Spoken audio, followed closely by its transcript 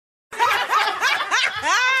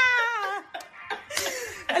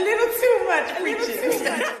A little too much. A little too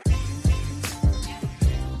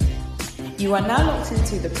much. You are now locked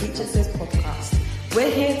into the Preacher Says podcast.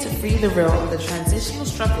 We're here to free the real of the transitional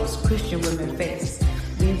struggles Christian women face.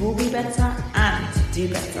 We will be better and do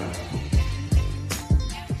better.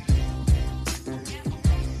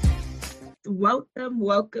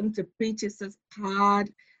 Welcome to Preacher Says pod.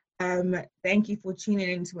 Thank you for tuning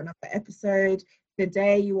in to another episode.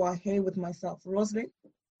 Today you are here with myself, Roslyn.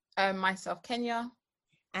 Myself, Kenya.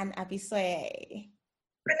 And Abisoye.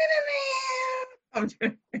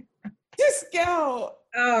 This girl.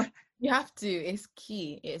 You have to. It's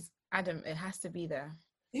key. It's Adam. It has to be there.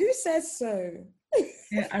 Who says so?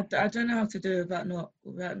 Yeah, I don't know how to do it without not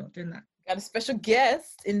doing that. Got a special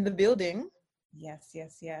guest in the building. Yes.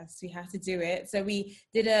 We have to do it. So we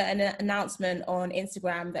did an announcement on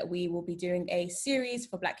Instagram that we will be doing a series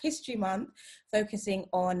for Black History Month, focusing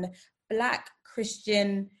on Black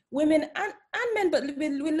Christian women and men, but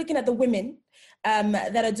we're looking at the women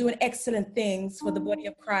that are doing excellent things for the body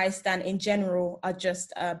of Christ and in general are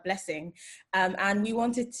just a blessing. And we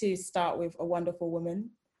wanted to start with a wonderful woman,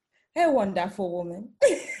 a wonderful woman.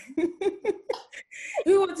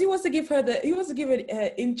 Who wants to give her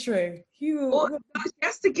an intro? She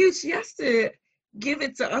has to give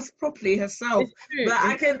it to us properly herself. But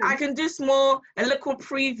I can do a little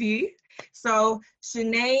preview. So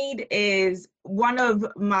Sinead is one of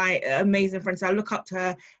my amazing friends. I look up to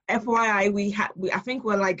her. FYI, I think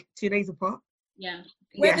we're like 2 days apart. Yeah.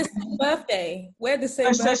 We're the same birthday.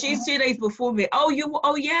 So she's 2 days before me. Oh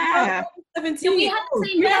yeah. 17. We had the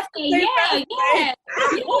same birthday. Yeah.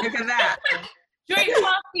 Look at that. Drink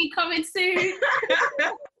party coming soon.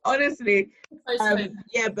 Honestly. So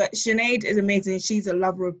but Sinead is amazing. She's a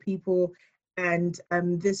lover of people. And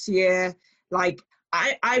this year, like,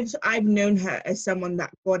 I've known her as someone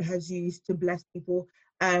that God has used to bless people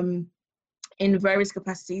in various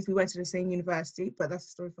capacities. We went to the same university, but that's a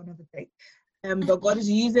story for another day. But God is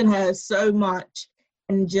using her so much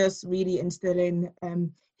and just really instilling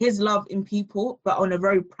his love in people, but on a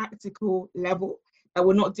very practical level. That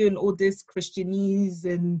we're not doing all this Christianese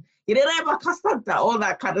and all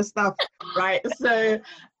that kind of stuff, right? So,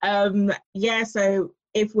 so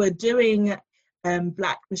if we're doing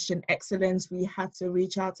Black Christian excellence, we had to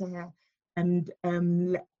reach out to her and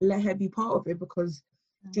let her be part of it because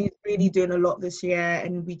she's really doing a lot this year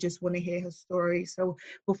and we just want to hear her story. So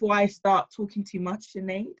before I start talking too much,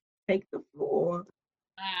 Sinead, take the floor.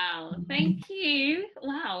 Wow, thank you.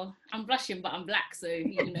 Wow, I'm blushing, but I'm Black, so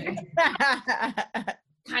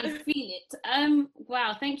kind of feel it.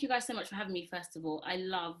 Wow, thank you guys so much for having me. First of all, I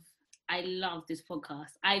love this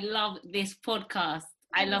podcast. I love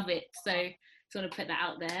it. So just want to put that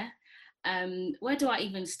out there. Where do I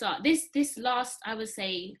even start? This last, I would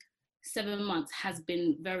say, 7 months has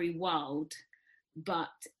been very wild,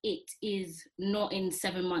 but it is not in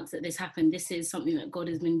 7 months that this happened. This is something that God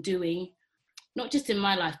has been doing, not just in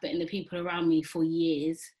my life, but in the people around me for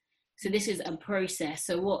years. So this is a process.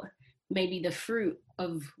 So what maybe the fruit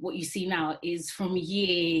of what you see now is from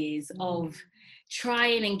years of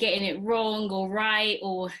trying and getting it wrong or right,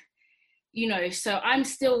 or, so I'm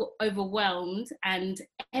still overwhelmed, and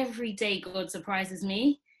every day God surprises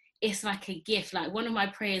me. It's like a gift. Like one of my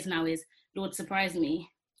prayers now is, Lord, surprise me.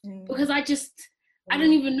 Because I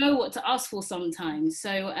don't even know what to ask for sometimes.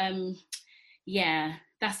 So,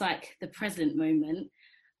 that's like the present moment.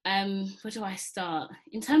 Where do I start?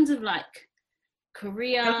 In terms of like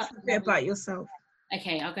career. Tell us a bit about yourself.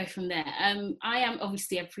 Okay, I'll go from there. I am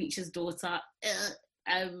obviously a preacher's daughter.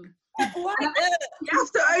 What? You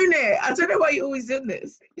have to own it. I don't know why you're always doing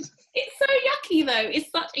this. It's so yucky though. It's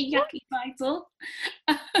such a yucky title.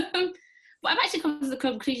 But I've actually come to the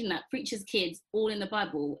conclusion that preachers' kids, all in the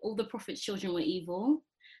Bible, all the prophets' children were evil.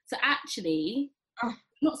 So actually,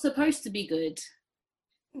 not supposed to be good.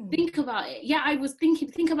 Think about it. Yeah, I was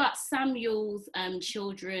think about Samuel's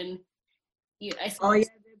children. They're a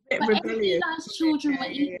bit rebellious. Eli's children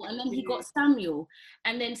were evil, and then he got Samuel,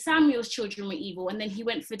 and then Samuel's children were evil, and then he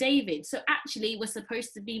went for David. So actually, we're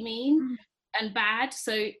supposed to be mean and bad.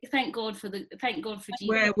 So thank God for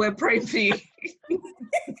Jesus. We're praying for you.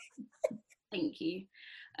 Thank you.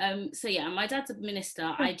 My dad's a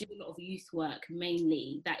minister. I do a lot of youth work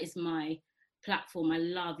mainly. That is my platform. I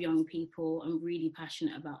love young people. I'm really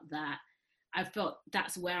passionate about that. I felt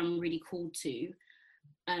that's where I'm really called to.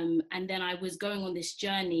 And then I was going on this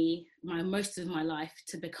journey most of my life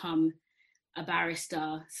to become a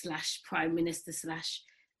barrister / prime minister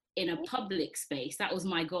 / in a public space. That was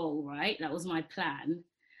my goal, right? That was my plan.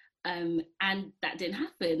 And that didn't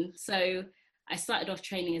happen. So I started off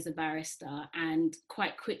training as a barrister and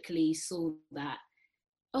quite quickly saw that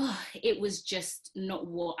it was just not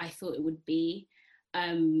what I thought it would be.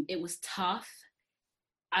 It was tough.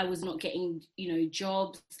 I was not getting,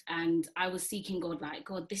 jobs, and I was seeking God, like,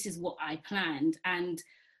 God, this is what I planned. And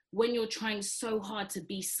when you're trying so hard to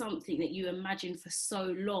be something that you imagined for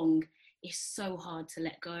so long, it's so hard to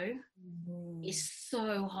let go. Mm-hmm. It's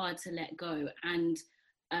so hard to let go. And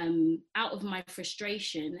out of my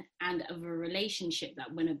frustration and of a relationship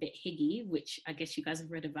that went a bit higgy, which I guess you guys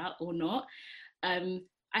have read about or not,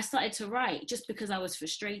 I started to write just because I was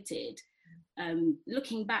frustrated.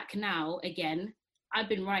 Looking back now, again, I've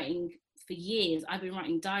been writing for years. I've been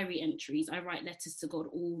writing diary entries. I write letters to God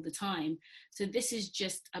all the time. So this is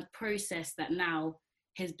just a process that now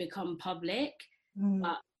has become public.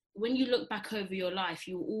 But when you look back over your life,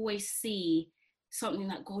 you will always see something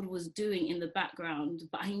that God was doing in the background.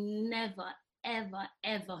 But I never, ever,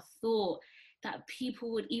 ever thought that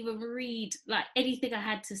people would even read like anything I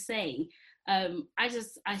had to say. I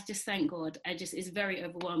just thank God. It's very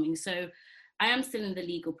overwhelming. So I am still in the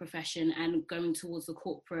legal profession and going towards the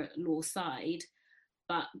corporate law side,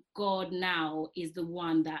 but God now is the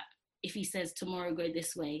one that if he says tomorrow go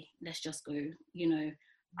this way, let's just go,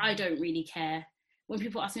 I don't really care. When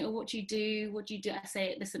people ask me, what do you do? What do you do? I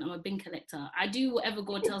say, listen, I'm a bin collector. I do whatever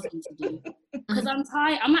God tells me to do because I'm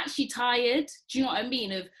tired. I'm actually tired. Do you know what I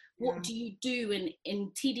mean? Of what do you do?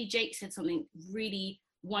 And TD Jakes said something really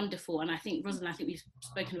wonderful. And I think, Rosalind, we've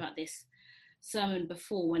spoken about this sermon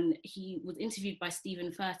before when he was interviewed by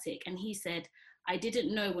Stephen Furtick, and he said, I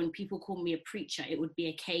didn't know when people called me a preacher, it would be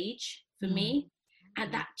a cage for me.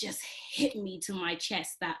 And that just hit me to my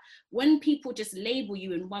chest, that when people just label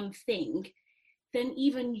you in one thing, then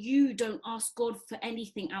even you don't ask God for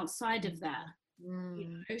anything outside of that.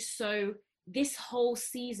 So this whole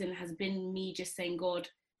season has been me just saying, God,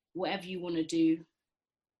 whatever you want to do,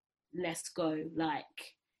 let's go.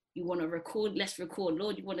 Like, you want to record, let's record.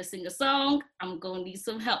 Lord, you want to sing a song, I'm going to need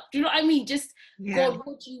some help. Do you know what I mean? Just, God,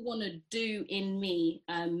 what do you want to do in me?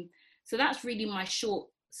 So that's really my short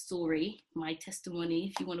story, my testimony,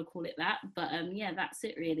 if you want to call it that. But that's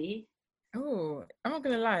it really. Oh, I'm not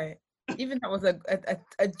going to lie. Even that was a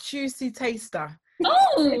juicy taster.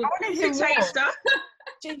 Oh, I wanted to taster.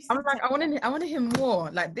 I was like, I want to hear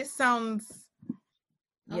more. Like, this sounds...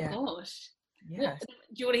 Yeah. Oh, gosh. Yeah. Do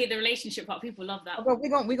you want to hear the relationship part? People love that. Oh,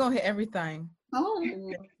 we're gonna hit everything. Oh,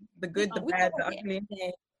 the good, the bad, the ugly.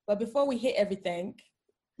 But before we hit everything,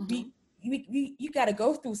 you got to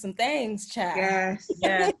go through some things, child. Yes.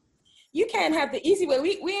 Yeah. You can't have the easy way.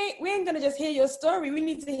 We ain't gonna just hear your story. We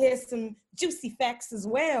need to hear some juicy facts as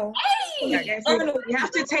well. Hey! We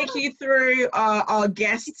have to take you through our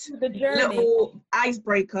guest little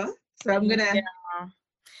icebreaker. So I'm gonna. Yeah.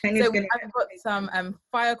 So I've got some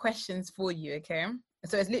fire questions for you, okay?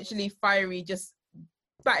 So it's literally fiery, just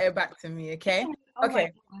batter it back to me, okay?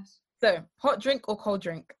 Okay. So hot drink or cold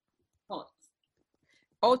drink? Hot.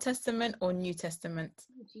 Old Testament or New Testament?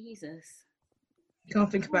 Oh, Jesus.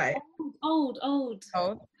 Can't think about it. Old.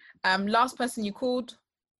 Last person you called?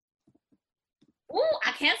 Oh,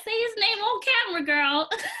 I can't say his name on camera, girl.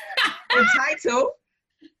 The title.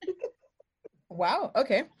 Wow,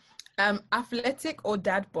 okay. Athletic or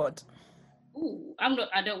dad bod? Ooh, I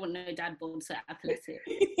don't want no dad bod, so athletic.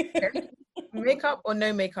 Makeup or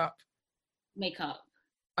no makeup? Makeup.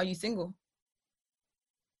 Are you single?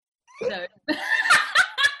 No.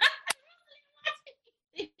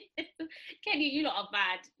 Kenny, you lot are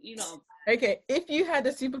bad. Okay, if you had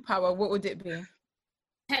a superpower, what would it be?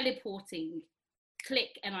 Teleporting.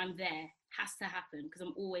 Click and I'm there. Has to happen because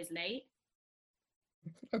I'm always late.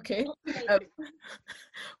 Okay.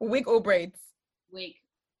 Wig or braids? Wig.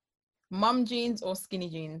 Mum jeans or skinny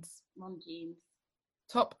jeans? Mum jeans.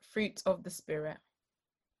 Top fruit of the spirit?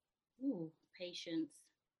 Ooh, patience.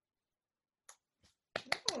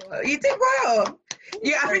 Oh, you did well.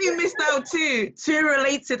 Yeah, I think you missed out two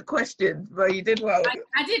related questions, but you did well.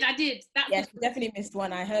 I did. Yes, definitely missed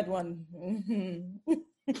one. I heard one.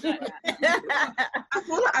 I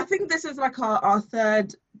think this is like our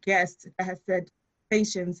third guest that has said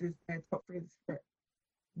patience is their top fruit.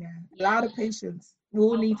 Yeah, a lot of patience. We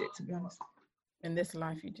all need it, to be honest. In this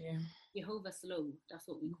life, you do. Jehovah Slow, that's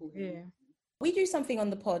what we call him. Yeah. We do something on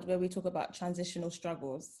the pod where we talk about transitional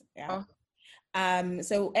struggles. Yeah.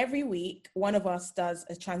 So every week, one of us does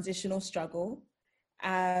a transitional struggle.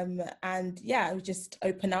 And yeah, we just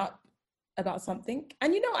open up about something.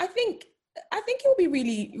 And I think it will be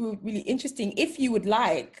really, really interesting if you would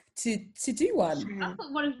like to do one. I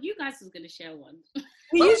thought one of you guys was going to share one.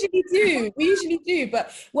 We usually do.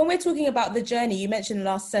 But when we're talking about the journey, you mentioned the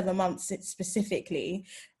last 7 months specifically,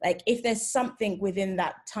 like if there's something within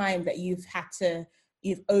that time that you've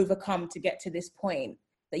overcome to get to this point,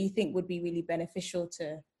 that you think would be really beneficial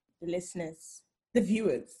to the listeners, the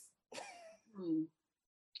viewers?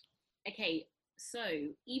 Okay, so,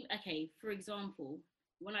 for example,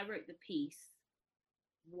 when I wrote the piece,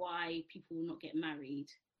 why people will not get married,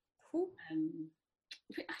 I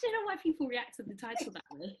don't know why people react to the title that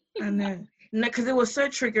way. I know. No, because it was so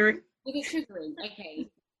triggering. Was it triggering? Okay,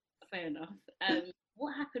 fair enough.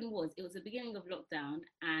 What happened was, it was the beginning of lockdown,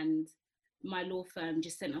 and my law firm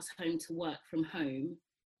just sent us home to work from home.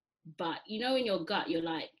 But you know, in your gut, you're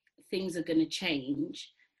like, things are going to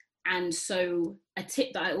change. And so a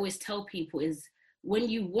tip that I always tell people is, when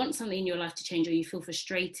you want something in your life to change, or you feel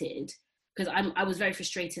frustrated, because I was very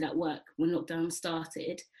frustrated at work when lockdown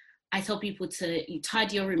started, I tell people you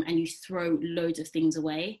tidy your room and you throw loads of things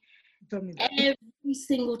away. Every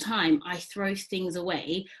single time I throw things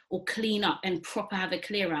away or clean up and proper have a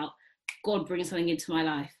clear out, God brings something into my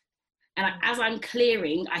life. And as I'm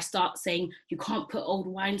clearing, I start saying, you can't put old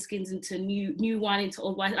wineskins into new wine into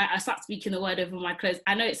old wine. I start speaking the word over my clothes.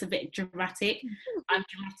 I know it's a bit dramatic. I'm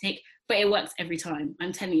dramatic, but it works every time.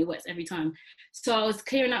 I'm telling you, it works every time. So I was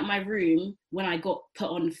clearing out my room when I got put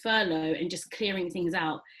on furlough and just clearing things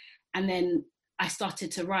out. And then I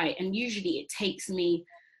started to write. And usually it takes me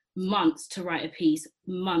months to write a piece,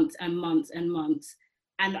 months and months and months.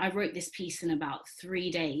 And I wrote this piece in about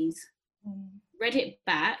 3 days, read it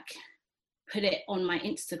back, put it on my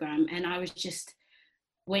Instagram, and I was just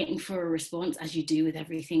waiting for a response, as you do with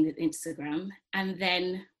everything with Instagram. And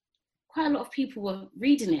then quite a lot of people were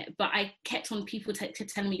reading it, but I kept on people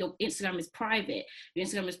telling me, your Instagram is private, your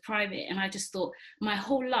Instagram is private. And I just thought, my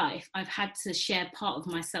whole life I've had to share part of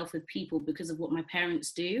myself with people because of what my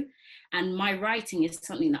parents do. And my writing is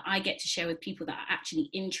something that I get to share with people that are actually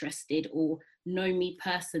interested or know me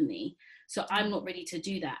personally. So I'm not ready to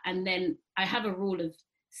do that. And then I have a rule of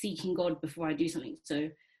seeking God before I do something. So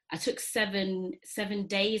I took seven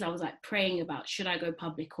days. I was like praying about, should I go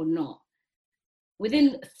public or not?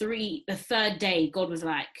 Within the third day, God was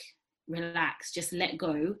like, relax, just let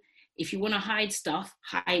go. If you want to hide stuff,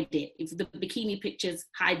 hide it. If the bikini pictures,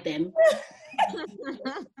 hide them.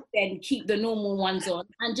 Then keep the normal ones on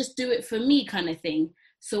and just do it for me, kind of thing.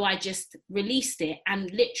 So I just released it,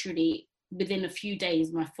 and literally within a few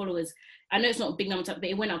days, my followers, I know it's not a big number, but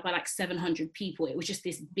it went up by like 700 people. It was just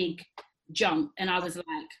this big jump. And I was like,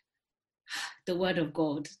 the word of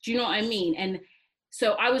God. Do you know what I mean? And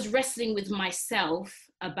so I was wrestling with myself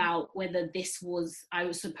about whether I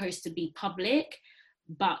was supposed to be public.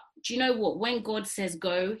 But do you know what? When God says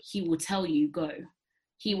go, he will tell you go.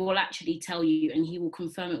 He will actually tell you, and he will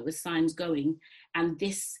confirm it with signs going. And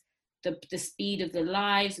the speed of the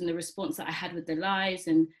lives and the response that I had with the lives,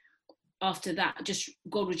 and after that,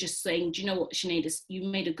 God was just saying, do you know what, Sinead, you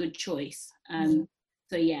made a good choice.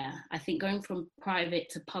 So yeah, I think going from private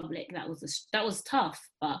to public, that was tough,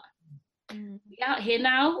 but we're out here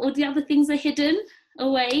now. All the other things are hidden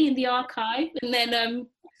away in the archive, and then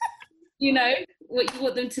you know, what you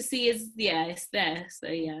want them to see is, it's there. So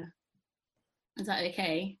yeah, is that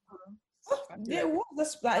okay? Yeah,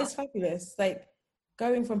 that is fabulous. Like,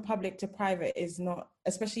 going from public to private is not,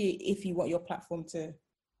 especially if you want your platform to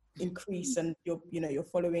increase and your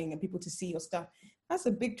following and people to see your stuff. That's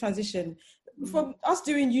a big transition. From us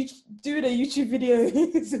doing a YouTube video,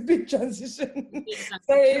 it's a big transition.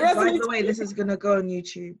 By the way, this is gonna go on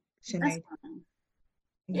YouTube, Sinead.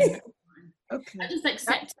 Yeah. Okay. I just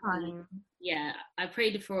accept time. Yeah, I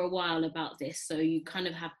prayed for a while about this, so you kind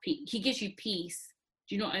of have peace. He gives you peace.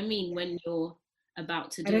 Do you know what I mean? When you're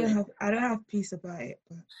about to do it. I don't have peace about it,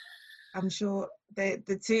 but I'm sure the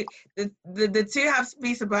two have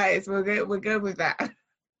peace about it, so we'll go with that.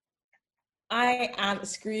 I am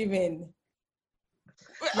screaming.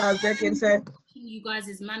 No, I'm joking. So you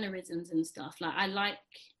guys' mannerisms and stuff. Like, I like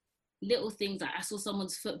little things. Like, I saw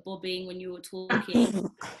someone's foot bobbing when you were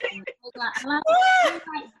talking. I like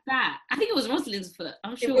that. I think it was Rosalind's foot.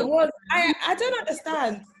 I'm sure it was. I don't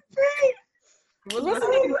understand.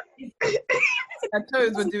 Rosalind. Her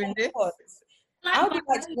toes were doing this. I'll be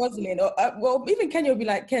like Rosalind, or well, even Kenya will be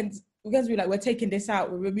like, Ken's will be like, we're taking this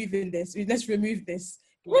out, we're removing this, let's remove this.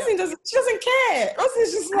 Rosalind doesn't care.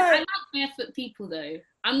 Rosalind's just like, I like barefoot people though.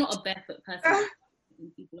 I'm not a barefoot person.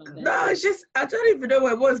 No, it's just, I don't even know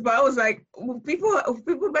what it was, but I was like, people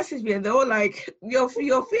message me and they're all like, your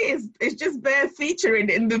feet is just bare featuring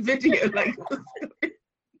in the video. Like,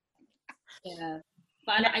 yeah,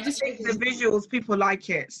 but I just think the visuals, people like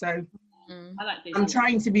it, so I like visuals. I'm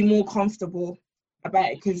trying to be more comfortable about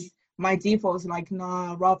it, because my default is like,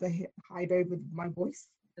 nah, I'd rather hide over my voice.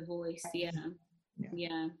 The voice, yeah. But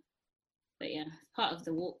yeah, it's part of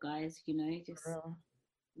the walk, guys, you know, just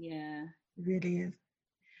yeah. It really is.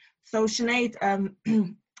 So Sinead,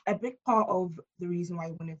 a big part of the reason why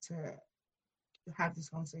I wanted to have this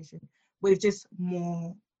conversation with just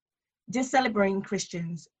celebrating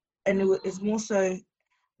Christians, and it's more so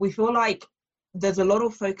we feel like there's a lot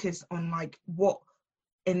of focus on like what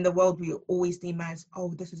in the world we always deem as,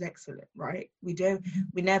 oh, this is excellent, right?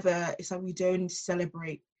 It's like we don't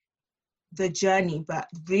celebrate the journey, but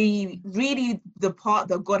really the part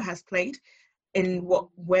that God has played in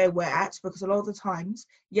where we're at, because a lot of the times,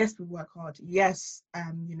 yes, we work hard, yes,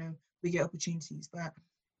 we get opportunities, but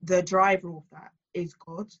the driver of that is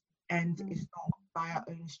God, and it's not by our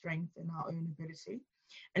own strength and our own ability.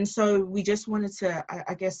 And so we just wanted to,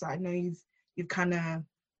 I guess, I know you've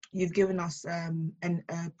given us a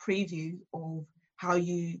preview of how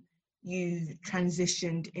you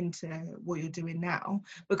transitioned into what you're doing now,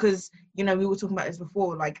 because we were talking about this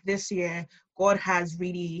before, like this year God has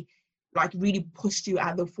really pushed you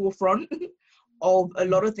at the forefront of a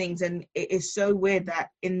lot of things, and it is so weird that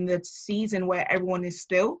in the season where everyone is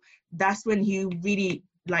still, that's when you really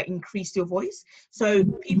like increased your voice, so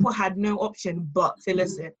people had no option but to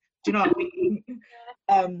listen. Do you know what I mean?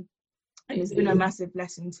 And it's been a massive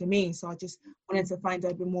blessing to me. So I just wanted to find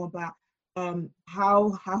out a bit more about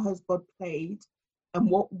how has God played, and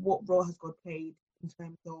what role has God played in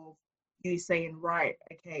terms of you saying, right,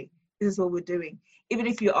 okay, this is what we're doing. Even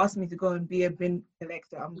if you ask me to go and be a bin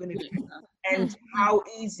collector, I'm going to do it. And how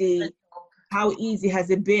easy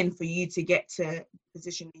has it been for you to get to the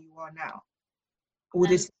position that you are now? Or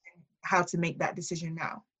how to make that decision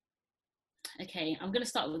now? Okay, I'm going to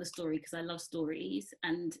start with a story because I love stories,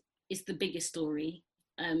 and it's the biggest story.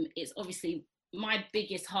 It's obviously my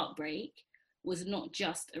biggest heartbreak was not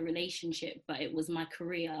just a relationship, but it was my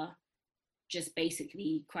career just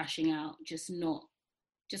basically crashing out, just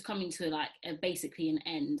coming to like basically an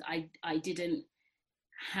end. I didn't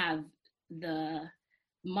have the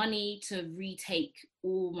money to retake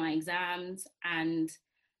all my exams, and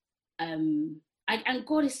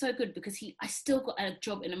God is so good because I still got a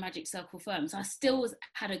job in a Magic Circle firm, so I still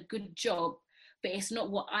had a good job, but it's not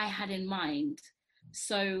what I had in mind.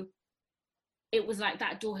 So it was like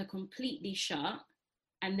that door had completely shut,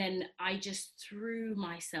 and then I just threw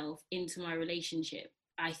myself into my relationship.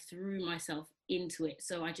 I threw myself into it.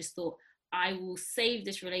 So I just thought, I will save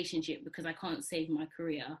this relationship because I can't save my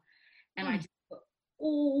career. And I just put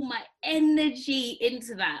all my energy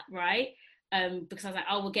into that, right? Because I was like,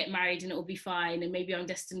 I will get married and it will be fine, and maybe I'm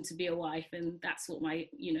destined to be a wife, and that's what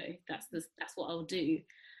that's what I'll do.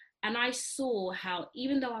 And I saw how,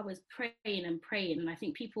 even though I was praying, and I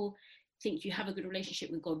think people think you have a good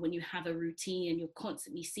relationship with God when you have a routine and you're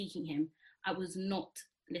constantly seeking him, I was not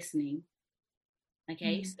listening.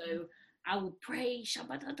 Okay, so I will pray,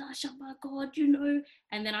 Shabbat, God,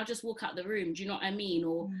 and then I'll just walk out the room, do you know what I mean?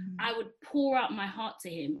 Or I would pour out my heart to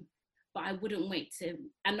him, but I wouldn't wait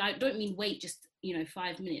and I don't mean wait just,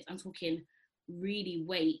 5 minutes. I'm talking really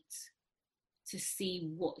wait to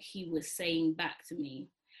see what he was saying back to me.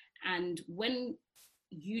 And when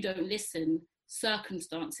you don't listen,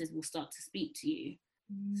 circumstances will start to speak to you.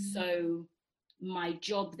 So my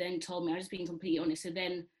job then told me, I'm just being completely honest. So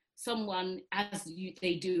then someone,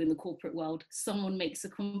 they do in the corporate world, someone makes a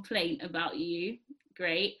complaint about you,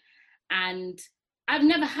 great. And I've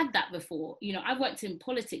never had that before. I've worked in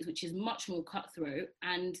politics, which is much more cutthroat,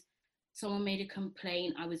 and someone made a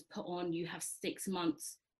complaint. I was put on, you have 6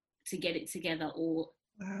 months to get it together, or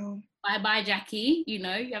wow, bye Jackie, you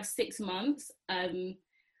have 6 months. Then,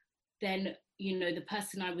 the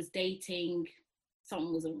person I was dating,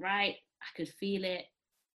 something wasn't right. I could feel it.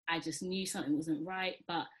 I just knew something wasn't right,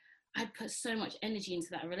 but I put so much energy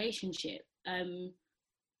into that relationship. And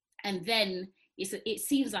then it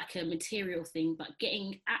seems like a material thing, but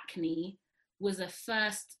getting acne was the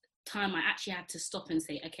first time I actually had to stop and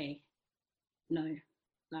say, okay, no,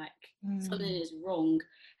 something is wrong.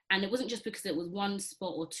 And it wasn't just because it was one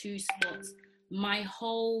spot or 2 spots. My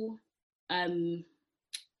whole,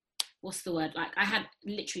 what's the word? I had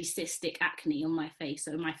literally cystic acne on my face.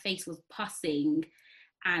 So my face was pussing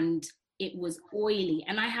and it was oily.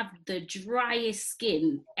 And I have the driest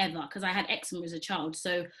skin ever because I had eczema as a child.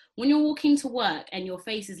 So when you're walking to work and your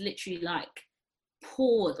face is literally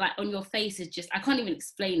poured, on your face is just, I can't even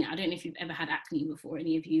explain it. I don't know if you've ever had acne before,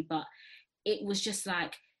 any of you, but it was just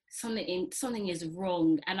something is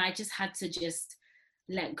wrong. And I just had to just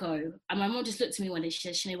let go. And my mom just looked at me one day,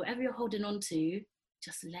 she said, Sinead, whatever you're holding on to,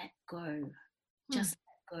 just let go. Just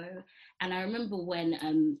let go. And I remember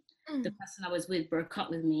when the person I was with broke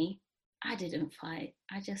up with me, I didn't fight.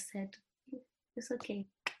 I just said, it's okay.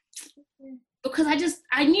 Because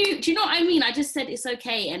I knew, do you know what I mean? I just said, it's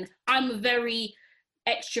okay. And I'm a very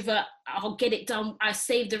extrovert. I'll get it done. I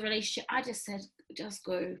saved the relationship. I just said, just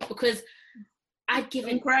go, because I'd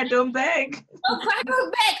given. Don't cry, don't beg. Don't cry,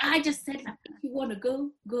 don't beg. I just said, like, if you want to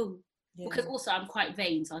go, go. Yeah. Because also I'm quite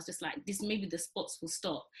vain, so I was just like, this, maybe the spots will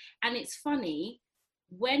stop. And it's funny,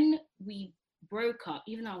 when we broke up,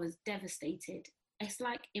 even though I was devastated, it's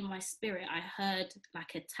like in my spirit I heard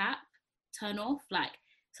like a tap turn off, like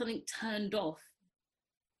something turned off,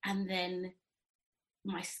 and then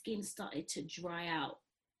my skin started to dry out,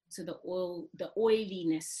 so the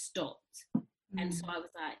oiliness stopped. And so I was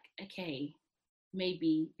like, okay,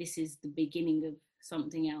 maybe this is the beginning of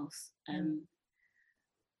something else.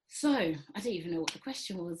 So I don't even know what the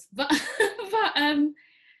question was, but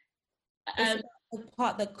the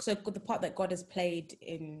part that God has played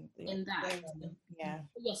in that. Yeah.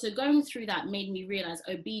 So going through that made me realize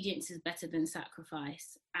obedience is better than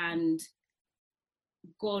sacrifice, and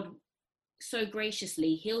God so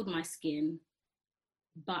graciously healed my skin,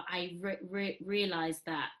 but I realized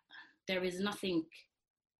that there is nothing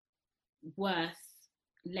worth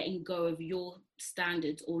letting go of your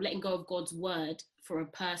standards or letting go of God's word for a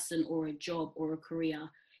person or a job or a career.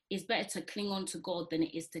 It's better to cling on to God than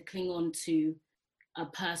it is to cling on to a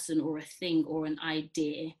person or a thing or an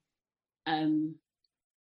idea. And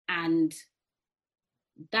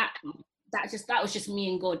that was just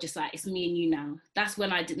me and God, just like, it's me and you now. That's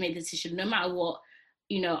when I made the decision, no matter what,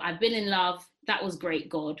 I've been in love, that was great,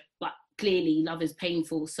 God, but clearly love is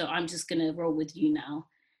painful, so I'm just gonna roll with you now.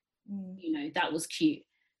 That was cute.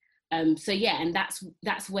 So yeah, and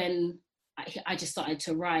that's when I just started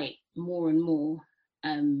to write more and more,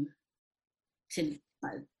 to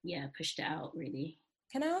pushed it out, really.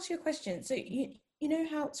 Can I ask you a question? So you know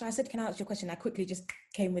how, so I said, can I ask you a question? I quickly just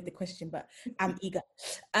came with the question, but I'm eager.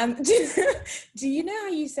 Do you know how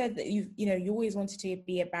you said that you always wanted to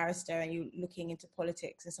be a barrister and you're looking into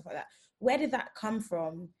politics and stuff like that? Where did that come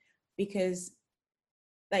from? Because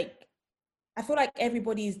like, I feel like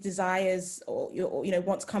everybody's desires or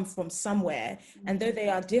wants come from somewhere, and though they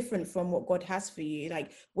are different from what God has for you,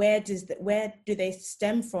 like where do they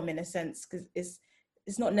stem from, in a sense? Because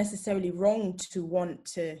it's not necessarily wrong to want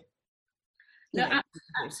to. No,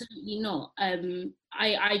 absolutely not.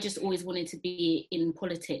 I just always wanted to be in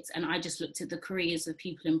politics, and I just looked at the careers of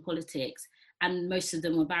people in politics, and most of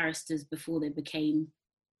them were barristers before they became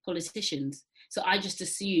politicians. So I just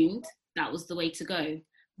assumed that was the way to go.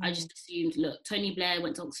 I just assumed, look, Tony Blair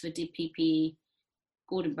went to Oxford, did PP,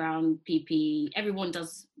 Gordon Brown, PP, everyone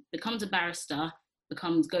becomes a barrister,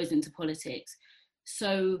 goes into politics.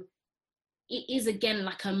 So it is, again,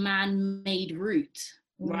 like a man-made route,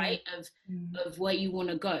 right, of where you want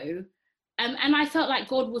to go. And I felt like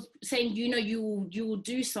God was saying, you will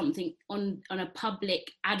do something on a public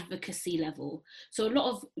advocacy level. So a lot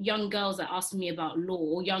of young girls that ask me about law,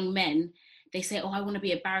 or young men, they say, oh, I want to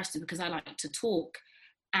be a barrister because I like to talk.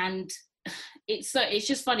 And it's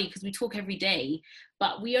just funny because we talk every day,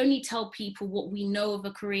 but we only tell people what we know of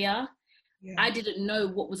a career. Yeah. I didn't know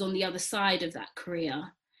what was on the other side of that career.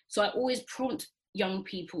 So I always prompt young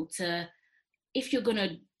people to, if you're going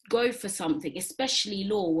to go for something, especially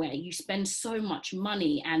law, where you spend so much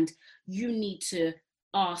money and you need to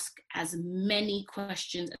ask as many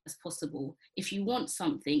questions as possible. If you want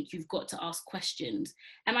something, you've got to ask questions.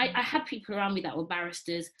 And I had people around me that were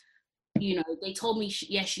barristers. They told me,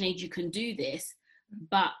 yes, Sinead, you can do this,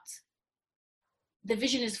 but the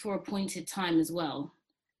vision is for appointed time as well.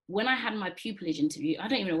 When I had my pupillage interview, I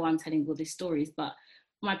don't even know why I'm telling all these stories, but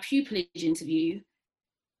my pupillage interview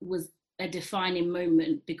was a defining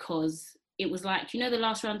moment, because it was like, the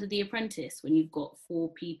last round of The Apprentice, when you've got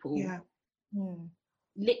 4 people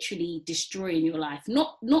literally destroying your life,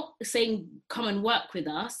 not saying come and work with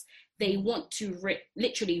us. They want to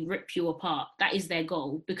literally rip you apart. That is their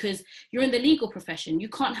goal, because you're in the legal profession. You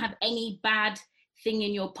can't have any bad thing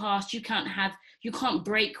in your past. You can't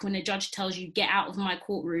break when a judge tells you, get out of my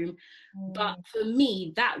courtroom. But for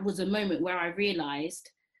me, that was a moment where I realized,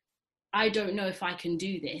 I don't know if I can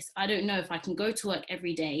do this. I don't know if I can go to work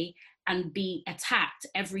every day and be attacked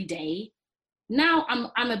every day. Now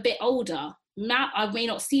I'm a bit older. Now I may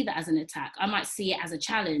not see that as an attack. I might see it as a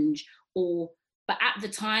challenge, but at the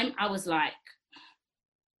time, I was like,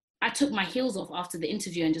 I took my heels off after the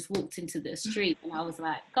interview and just walked into the street, and I was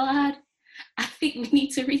like, God, I think we need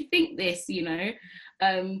to rethink this,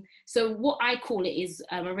 So what I call it is,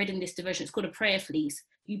 I read in this devotion, it's called a prayer fleece.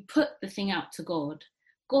 You put the thing out to God.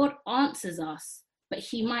 God answers us, but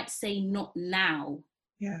he might say not now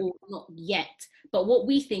or not yet. But what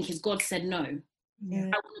we think is, God said no. Yeah. I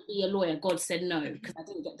want to be a lawyer. God said no because I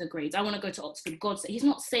didn't get the grades. I want to go to Oxford. God said, he's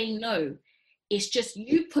not saying no. It's just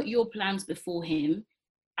you put your plans before him.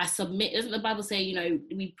 I submit, doesn't the Bible say, you know,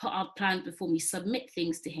 we put our plans before me, submit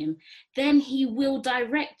things to him, then he will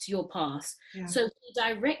direct your path. Yeah. So he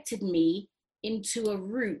directed me into a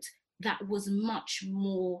route that was much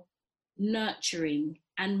more nurturing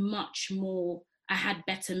and much more, I had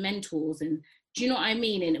better mentors, and do you know what I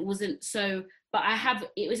mean? And it wasn't so, but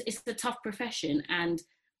it's a tough profession, and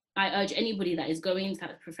I urge anybody that is going into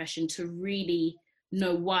that profession to really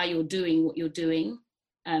know why you're doing what you're doing.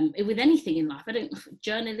 With anything in life,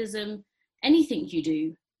 journalism, anything you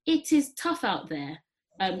do, it is tough out there.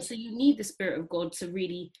 So you need the Spirit of God to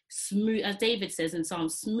really smooth, as David says in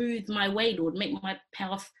Psalms, smooth my way, Lord, make my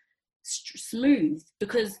path smooth,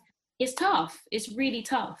 because it's tough. It's really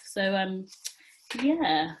tough. So,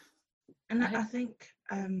 yeah. And I think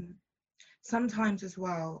sometimes as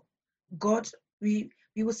well, God, we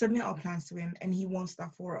will submit our plans to him and he wants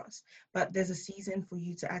that for us. But there's a season for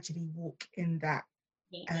you to actually walk in that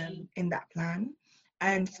plan.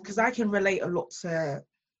 And because I can relate a lot to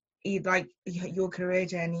like your career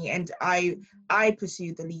journey, and I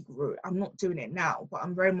pursue the legal route. I'm not doing it now, but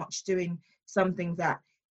I'm very much doing something that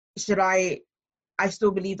I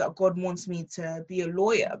still believe that God wants me to be a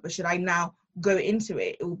lawyer, but should I now go into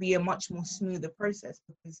it, it will be a much more smoother process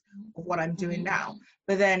because of what I'm doing now.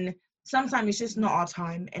 But then sometimes it's just not our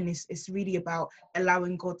time, and it's really about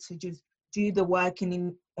allowing God to just do the work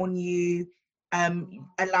on you,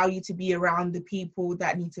 allow you to be around the people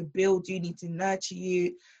that need to build you, need to nurture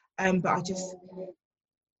you. But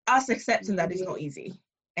us accepting that is not easy.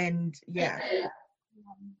 And yeah.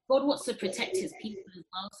 God wants to protect his people as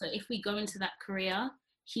well. So if we go into that career,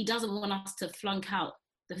 he doesn't want us to flunk out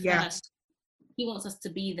the first. He wants us to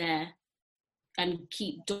be there and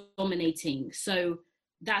keep dominating. So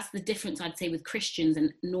that's the difference, I'd say, with Christians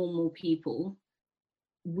and normal people.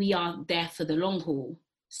 We are there for the long haul.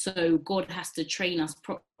 So God has to train us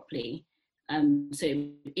properly. So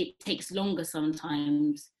it takes longer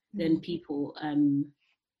sometimes than people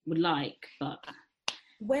would like. But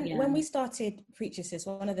when we started Preacher Sis,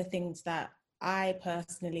 one of the things that I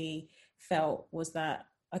personally felt was that,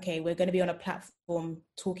 okay, we're going to be on a platform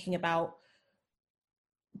talking about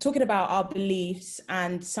our beliefs,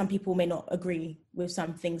 and some people may not agree with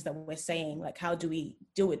some things that we're saying. Like, how do we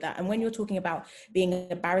deal with that? And when you're talking about being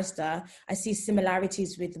a barrister, I see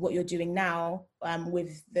similarities with what you're doing now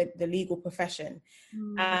with the legal profession.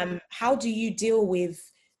 How do you deal with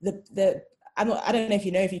the I don't know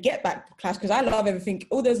if you get backlash, because I love everything,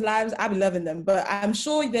 all those lives, I've been loving them, but I'm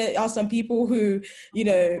sure there are some people who, you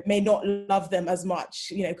know, may not love them as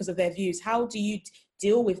much, you know, because of their views. How do you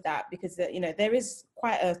deal with that? Because, you know, there is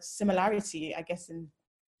quite a similarity, I guess, in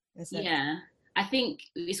a sense. Yeah, I think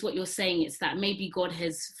it's what you're saying. It's that maybe God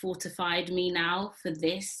has fortified me now for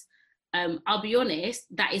this. I'll be honest,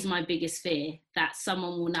 that is my biggest fear, that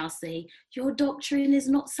someone will now say, your doctrine is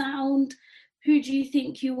not sound. Who do you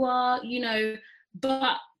think you are? You know,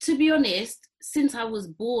 but to be honest, since I was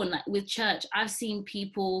born, like, with church, I've seen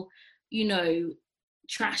people, you know,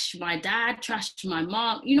 trash my dad, trash my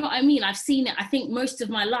mom. You know what I mean? I've seen it, I think, most of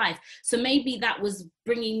my life. So maybe that was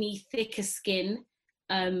bringing me thicker skin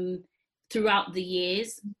throughout the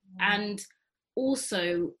years. And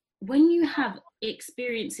also, when you have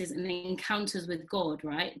experiences and encounters with God,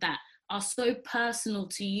 right, that are so personal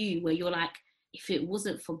to you, where you're like, if it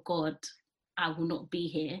wasn't for God, I will not be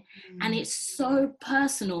here. And it's so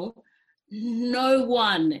personal. No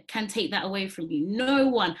one can take that away from you. No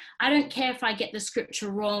one. I don't care if I get the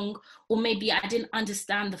scripture wrong, or maybe I didn't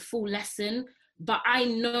understand the full lesson, but I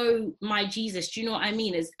know my Jesus. Do you know what I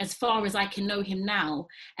mean? As far as I can know him now,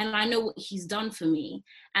 and I know what he's done for me.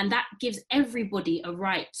 And that gives everybody a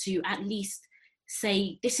right to at least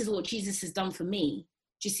say, this is what Jesus has done for me.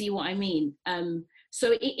 Do you see what I mean?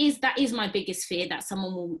 So that is my biggest fear, that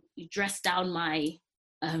someone will dress down my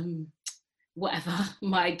whatever,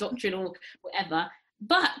 my doctrine or whatever.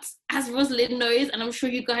 But as Rosalind knows, and I'm sure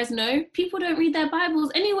you guys know, people don't read their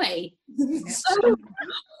Bibles anyway. So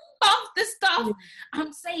half the stuff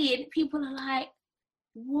I'm saying, people are like,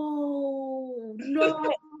 whoa,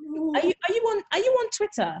 no. Are you on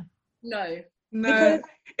Twitter? No. Because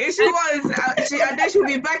if she was, I know she'll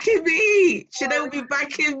be backing me. She'll be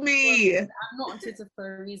backing me. I'm not on Twitter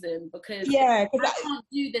for a reason, because I can't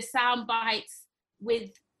do the sound bites with,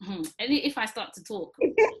 and if I start to talk.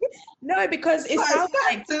 No, because it sounds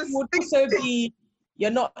like you would also be,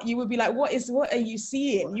 you would be like, what are you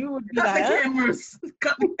seeing? You would be Cut like, the cameras.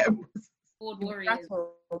 Cut the cameras.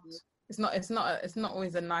 Warriors. It's not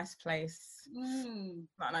always a nice place.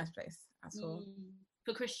 Not a nice place at all.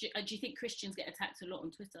 For Christian, do you think Christians get attacked a lot on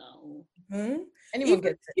Twitter? Or anyone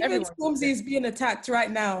gets it? Even Stormzy is being attacked right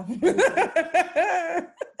now.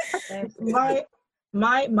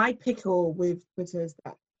 my pickle with Twitter is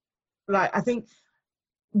that, like, I think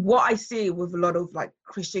what I see with a lot of like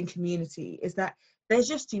Christian community is that there's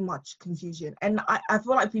just too much confusion, and I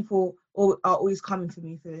feel like people are always coming for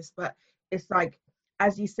me for this, but it's like,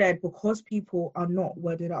 as you said, because people are not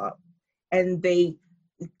worded up and they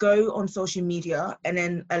go on social media and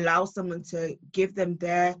then allow someone to give them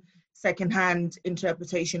their secondhand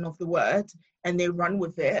interpretation of the word, and they run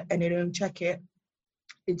with it and they don't check it.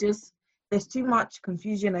 It just, there's too much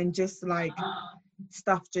confusion and just like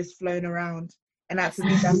stuff just flown around, and that, for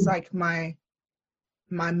me, that's like my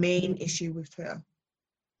main issue with Twitter.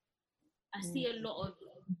 I see a lot of,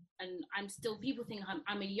 and I'm still, people think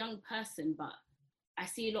I'm a young person, but I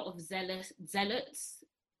see a lot of zealots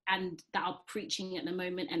and that are preaching at the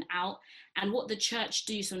moment and out. And what the church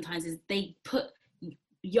do sometimes is they put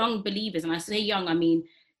young believers, and I say young, I mean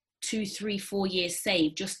 2, 3, 4 years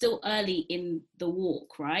saved. You're still early in the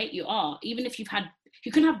walk, right? You are. Even if you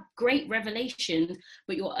can have great revelation,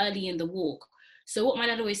 but you're early in the walk. So what my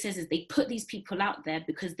dad always says is they put these people out there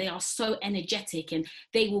because they are so energetic and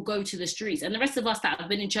they will go to the streets. And the rest of us that have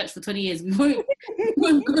been in church for 20 years, we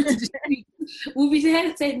won't go to the streets. We'll be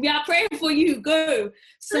there saying, we are praying for you, go.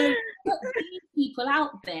 So put these people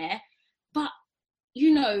out there, but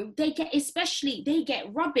you know, they get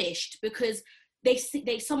rubbished because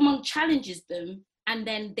someone challenges them and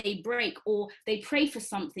then they break, or they pray for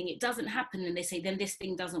something, it doesn't happen, and they say, then this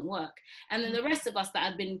thing doesn't work. And then the rest of us that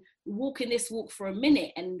have been walking this walk for a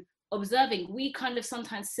minute and observing, we kind of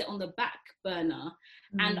sometimes sit on the back burner.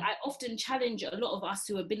 And I often challenge a lot of us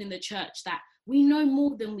who have been in the church that we know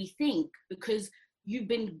more than we think, because you've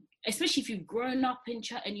been, especially if you've grown up in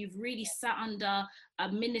church and you've really sat under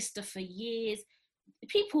a minister for years,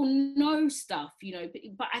 people know stuff, you know,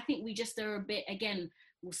 but I think we just are a bit, again,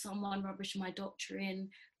 will someone rubbish my doctrine?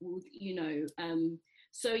 Will, you know,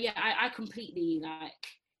 so yeah, I completely, like,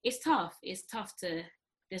 it's tough to,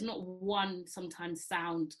 there's not one sometimes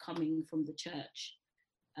sound coming from the church,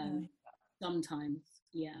 sometimes,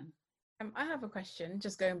 yeah. I have a question,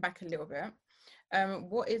 just going back a little bit.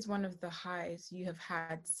 What is one of the highs you have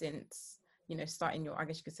had since, you know, starting your, I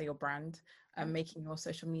guess you could say, your brand, making your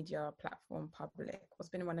social media platform public? What's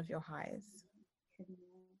been one of your highs?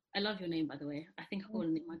 I love your name, by the way. I think I want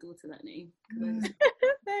to name my daughter that name.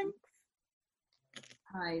 Thanks.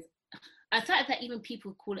 Highs. I thought that even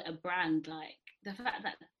people call it a brand, like the fact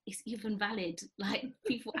that it's even valid, like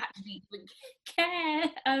people actually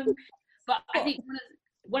care. But I think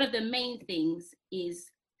one of the main things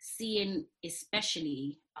is seeing,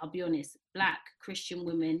 especially, I'll be honest, Black Christian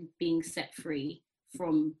women being set free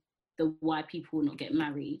from the why people will not get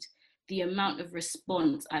married. The amount of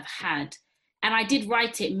response I've had, and I did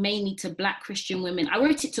write it mainly to Black Christian women. I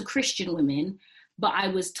wrote it to Christian women, but I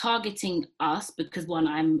was targeting us because, one,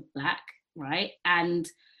 I'm Black, right? And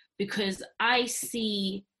because I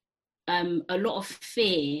see a lot of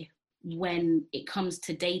fear when it comes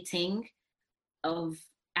to dating,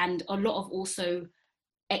 and a lot of also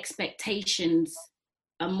expectations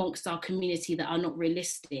amongst our community that are not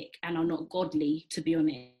realistic and are not godly, to be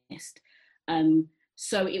honest.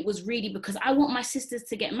 So it was really because I want my sisters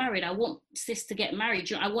to get married. I want sis to get married.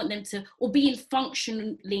 You know, I want them to, or be in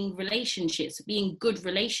functioning relationships, be in good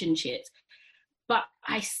relationships. But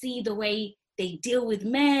I see the way they deal with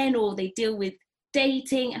men or they deal with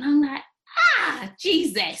dating, and I'm like,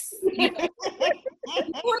 Jesus. You know?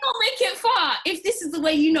 We'll not make it far if this is the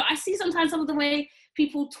way, you know. I see sometimes some of the way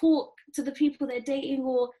people talk to the people they're dating,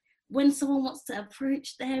 or when someone wants to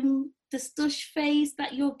approach them, the stush face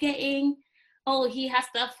that you're getting. Oh, he has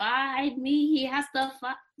to find me. He has to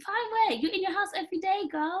find where? You're in your house every day,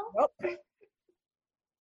 girl. Nope.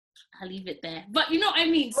 I'll leave it there. But you know what I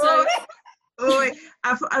mean? So.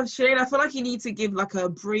 I'm Shane, I feel like you need to give like a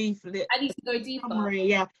brief. I need to go deeper. Summary,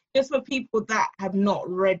 yeah, just for people that have not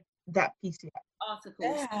read that piece yet.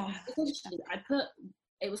 Articles. Yeah. Essentially,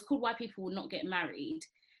 it was called Why People Will Not Get Married,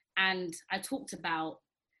 and I talked about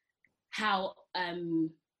how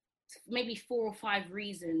maybe 4 or 5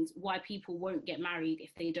 reasons why people won't get married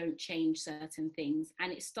if they don't change certain things.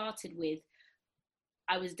 And it started with,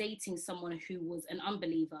 I was dating someone who was an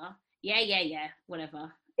unbeliever. Yeah,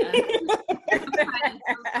 whatever.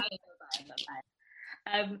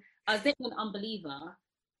 I was dating an unbeliever,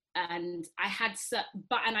 and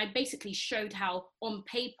I basically showed how on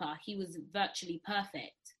paper he was virtually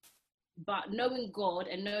perfect. But knowing God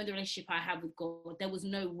and knowing the relationship I have with God, there was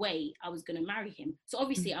no way I was going to marry him. So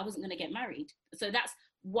obviously I wasn't going to get married. So that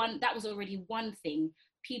was already one thing.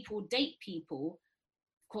 People date people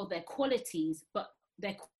for their qualities, but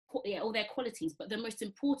all their qualities, but the most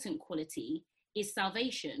important quality is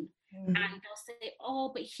salvation. And they'll say,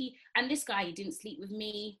 oh, but this guy, he didn't sleep with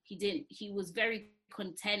me. He was very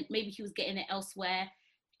content. Maybe he was getting it elsewhere.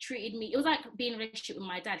 Treated me, it was like being in a relationship with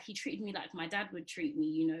my dad. He treated me like my dad would treat me,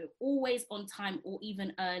 you know, always on time or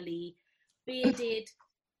even early, bearded,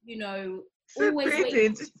 you know, always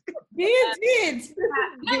waiting. Bearded.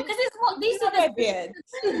 No, because it's what these are the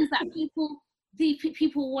things that people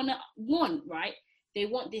want, right? They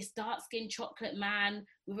want this dark-skinned chocolate man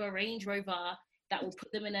with a Range Rover that will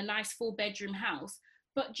put them in a nice 4-bedroom house.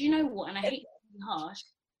 But do you know what? And I hate to be harsh.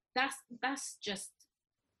 That's just,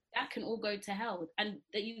 that can all go to hell, and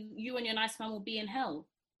that you and your nice man will be in hell.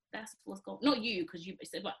 That's what's going, not you, because you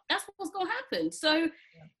said, but that's what's going to happen. So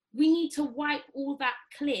we need to wipe all that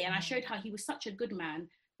clear. And I showed how he was such a good man,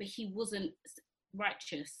 but he wasn't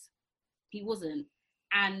righteous. He wasn't.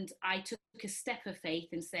 And I took a step of faith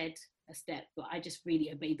and said, but I just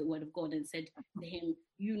really obeyed the word of God and said to him,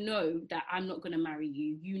 you know that I'm not going to marry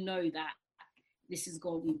you. You know that this is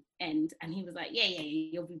going to end. And he was like, yeah,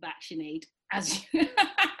 you'll be back, Sinead. As you.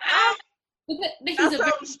 That's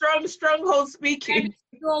some stronghold speaking.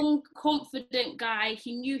 Strong, confident guy.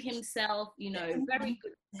 He knew himself, you know, very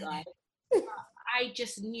good guy. I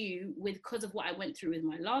just knew, because of what I went through with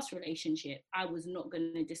my last relationship, I was not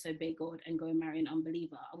going to disobey God and go and marry an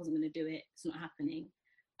unbeliever. I wasn't going to do it. It's not happening.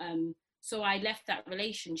 So I left that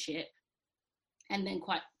relationship, and then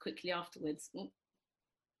quite quickly afterwards,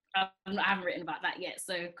 I haven't written about that yet,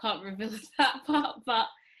 so can't reveal that part, but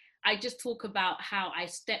I just talk about how I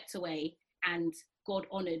stepped away and God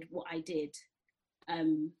honoured what I did.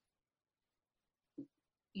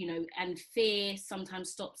 You know, and fear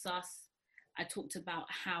sometimes stops us. I talked about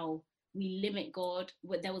how we limit God.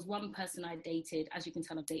 There was one person I dated, as you can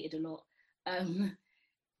tell, I've dated a lot.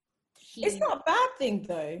 It's not a bad thing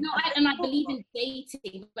though. No, I believe in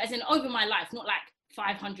dating, but as in over my life, not like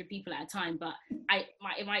 500 people at a time, but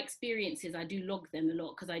my experiences, I do log them a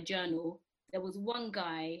lot because I journal. There was one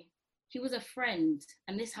guy, he was a friend,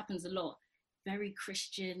 and this happens a lot, very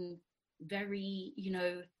Christian, very, you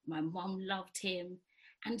know, my mom loved him.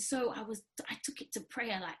 And so I took it to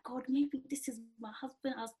prayer, like, God, maybe this is my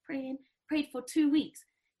husband. I was prayed for 2 weeks.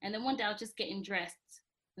 And then one day I was just getting dressed,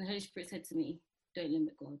 and the Holy Spirit said to me, don't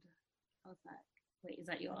limit God. I was like, wait, is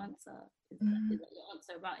that your answer? Is that your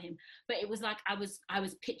answer about him? But it was like I was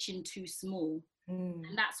pitching too small.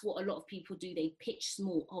 And that's what a lot of people do. They pitch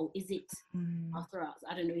small. Oh, is it, I'll throw out,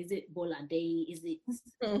 I don't know, is it Bola Day? Is it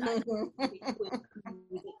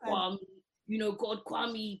Kwame? You know, God,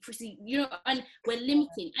 Kwame, Prissy, you know, and we're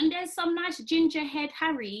limiting. And there's some nice gingerhead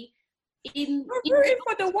Harry in rooting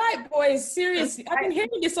for the white boys, seriously. I've been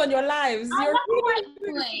hearing this on your lives. I love white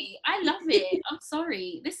boy. I love it. I'm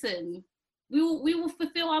sorry. Listen, we will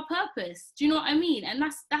fulfill our purpose. Do you know what I mean? And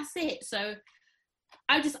that's it. So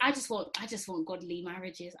I just want godly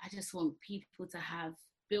marriages. I just want people to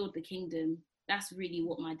build the kingdom. That's really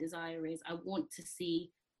what my desire is. I want to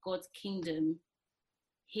see God's kingdom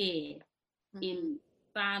here in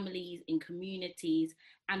families, in communities,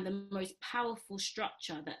 and the most powerful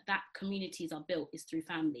structure that communities are built is through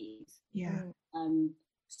families.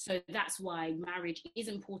 So that's why marriage is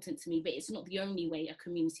important to me, but it's not the only way a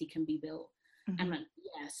community can be built. And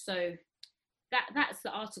so that's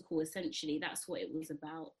the article essentially. That's what it was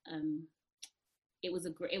about. It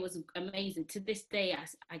was amazing. To this day,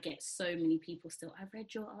 I get so many people still, I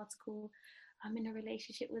read your article, I'm in a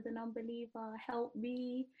relationship with an unbeliever, help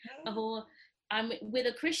me. Or I'm with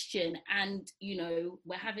a Christian and, you know,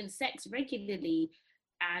 we're having sex regularly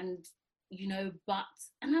and, you know,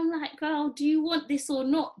 and I'm like, girl, do you want this or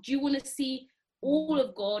not? Do you want to see all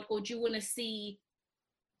of God, or do you want to see,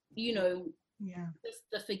 you know,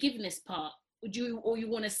 the forgiveness part? Or you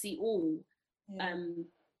want to see all?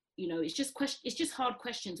 You know, it's just hard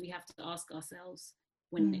questions we have to ask ourselves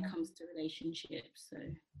when it comes to relationships. So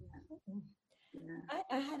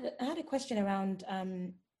I had a question around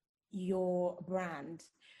your brand,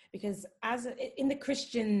 because in the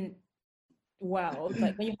Christian world,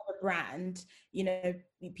 like when you have a brand, you know,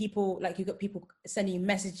 people, like you've got people sending you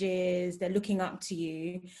messages, they're looking up to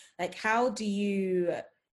you. Like how do you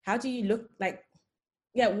look like,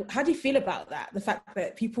 how do you feel about that, the fact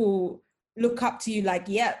that people look up to you like,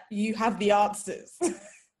 you have the answers? So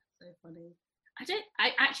funny.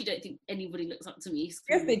 I actually don't think anybody looks up to me.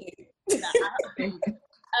 Yes, they do.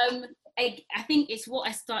 I think it's what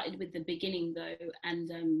I started with the beginning though,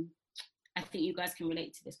 and I think you guys can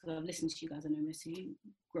relate to this because I've listened to you guys. I know most of you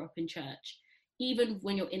grew up in church. Even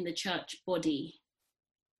when you're in the church body,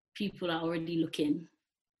 people are already looking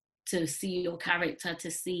to see your character, to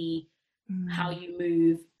see how you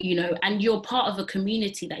move, you know, and you're part of a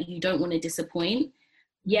community that you don't want to disappoint.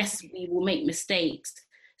 Yes, we will make mistakes.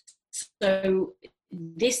 So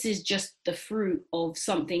this is just the fruit of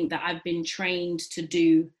something that I've been trained to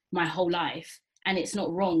do my whole life. And it's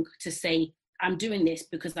not wrong to say, I'm doing this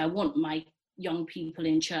because I want my young people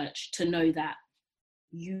in church to know that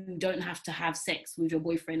you don't have to have sex with your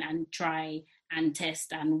boyfriend and try and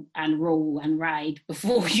test and roll and ride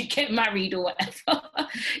before you get married or whatever.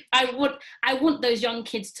 I want those young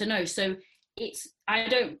kids to know. So it's, I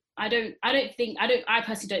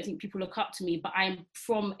personally don't think people look up to me, but I'm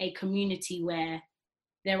from a community where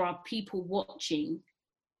there are people watching.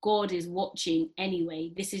 God is watching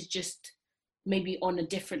anyway. This is just maybe on a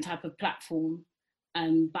different type of platform.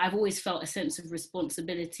 But I've always felt a sense of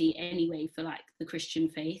responsibility anyway for like the Christian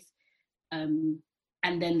faith. And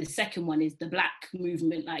then the second one is the Black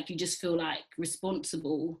movement. Like you just feel like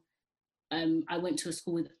responsible. I went to a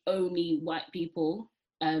school with only white people.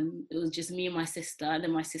 It was just me and my sister, and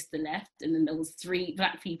then my sister left, and then there was 3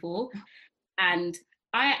 Black people. And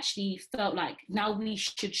I actually felt like now we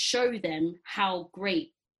should show them how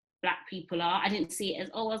great Black people are. I didn't see it as,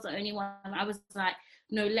 oh, I was the only one. I was like,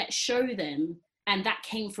 no, let's show them. And that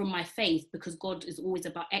came from my faith, because God is always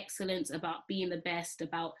about excellence, about being the best,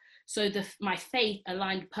 about, so my faith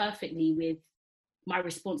aligned perfectly with my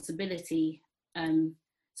responsibility.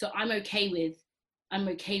 So I'm okay with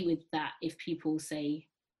that. If people say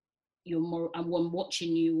you're moral, I'm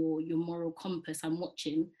watching you, or your moral compass, I'm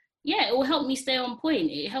watching. Yeah, it will help me stay on point.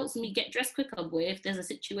 It helps me get dressed quicker, boy. If there's a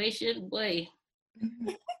situation, boy,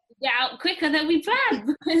 get out quicker than we planned,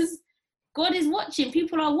 because God is watching.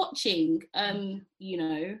 People are watching. You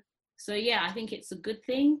know. So yeah, I think it's a good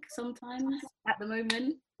thing sometimes at the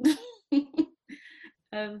moment.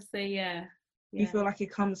 So yeah. You feel like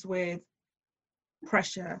it comes with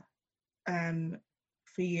pressure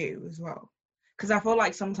for you as well? Because I feel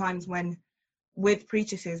like sometimes when with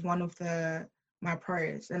preachers, one of my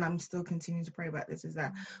prayers, and I'm still continuing to pray about this, is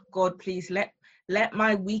that God, please let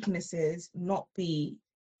my weaknesses not be,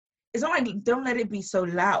 it's not like don't let it be so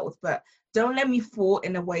loud, but don't let me fall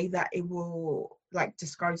in a way that it will like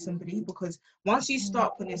discourage somebody. Because once you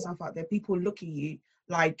start putting yourself out there, people look at you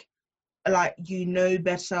like you know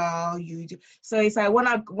better, you do. So it's like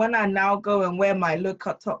when I now go and wear my low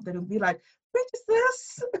cut top, then it'll be like, what is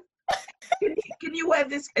this? can you wear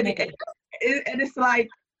this? And it's like,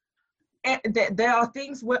 there are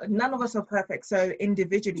things where none of us are perfect, so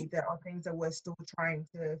individually there are things that we're still trying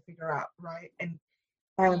to figure out, right? And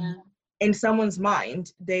in someone's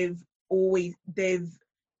mind, they've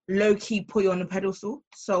low-key put you on a pedestal,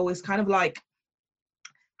 so it's kind of like,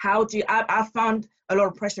 how do you, I found a lot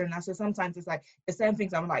of pressure in that. So sometimes it's like the same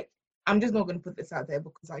things, I'm like, I'm just not going to put this out there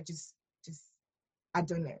because I just I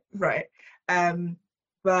don't know, right?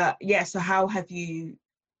 But yeah, so how have you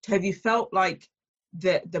felt like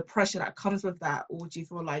the pressure that comes with that, or do you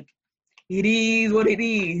feel like it is what it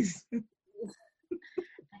is?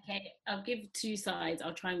 Okay, I'll give 2 sides.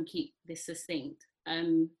 I'll try and keep this succinct.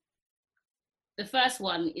 The first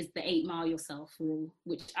one is the 8 Mile Yourself rule,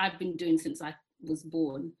 which I've been doing since I was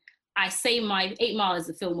born. I say my 8 Mile is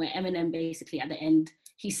a film where Eminem basically at the end,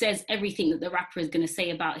 he says everything that the rapper is going to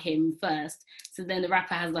say about him first, so then the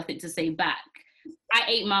rapper has nothing to say back. I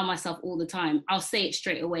 8 Mile myself all the time. I'll say it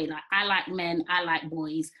straight away, like, I like men, I like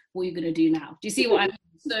boys, what are you going to do now? Do you see what I mean?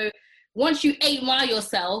 So once you 8 Mile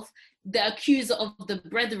yourself, the accuser of the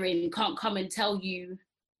brethren can't come and tell you,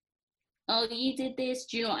 oh, you did this,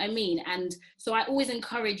 do you know what I mean? And so I always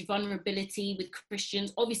encourage vulnerability with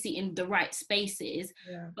Christians, obviously in the right spaces,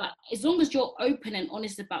 but as long as you're open and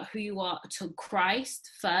honest about who you are to Christ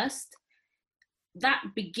first, that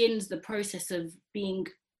begins the process of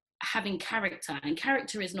having character. And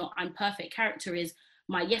character is not, I'm perfect. Character is,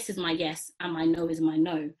 my yes is my yes, and my no is my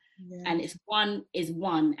no. And it's 1 is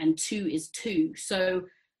 1, and 2 is 2. So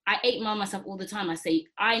I 8 Mile myself all the time. I say,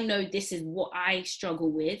 I know this is what I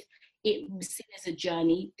struggle with. It's seen as a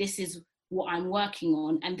journey. This is what I'm working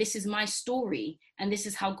on, and this is my story, and this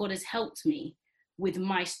is how God has helped me with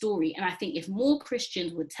my story. And I think if more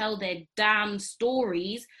Christians would tell their damn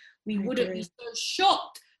stories, we wouldn't be so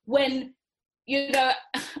shocked when, you know,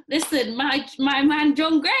 listen, my man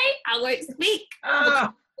John Gray, I won't speak,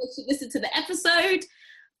 listen to the episode,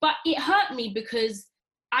 but it hurt me because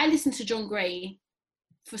I listened to John Gray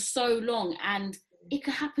for so long, and it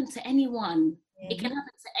could happen to anyone. It can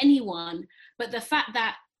happen to anyone, but the fact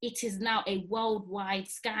that it is now a worldwide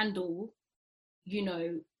scandal, you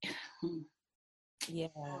know,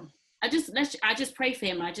 I just pray for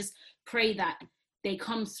him. I just pray that they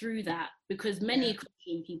come through that, because many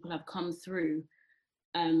Christian people have come through.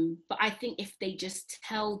 But I think if they just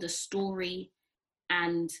tell the story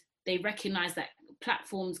and they recognize that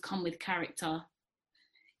platforms come with character,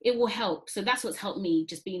 it will help. So that's what's helped me,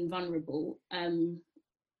 just being vulnerable. And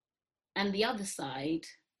the other side,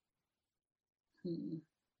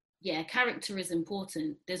 yeah, character is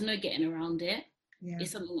important. There's no getting around it. Yeah.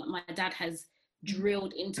 It's something that my dad has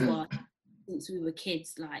drilled into us since we were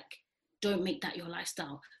kids. Like, don't make that your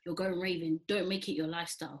lifestyle. You're going raving. Don't make it your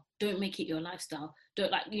lifestyle. Don't make it your lifestyle.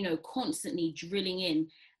 Don't, like, you know, constantly drilling in.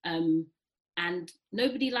 And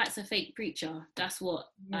nobody likes a fake preacher. That's what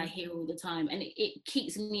I hear all the time. And it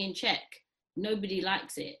keeps me in check. Nobody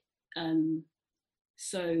likes it.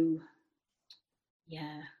 So,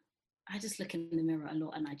 yeah, I just look in the mirror a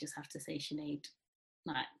lot and I just have to say, Sinead,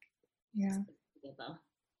 like, together.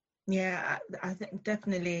 Yeah, I think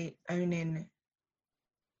definitely owning,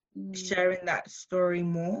 sharing that story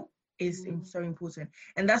more is so important.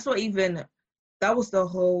 And that's what that was the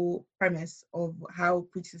whole premise of how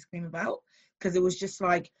Preachers came about, because it was just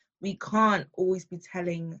like, we can't always be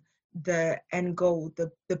telling the end goal,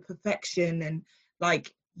 the perfection, and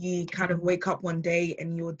like, you kind of wake up one day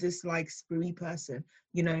and you're this like spree person,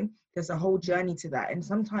 you know. There's a whole journey to that, and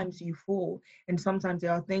sometimes you fall, and sometimes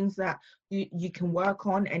there are things that you can work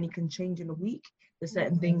on and you can change in a week. There's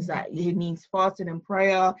certain things that it needs fasting and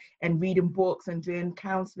prayer and reading books and doing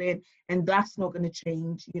counseling, and that's not going to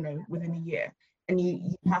change, you know, within a year. And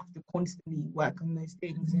you have to constantly work on those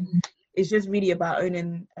things. And it's just really about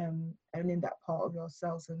owning that part of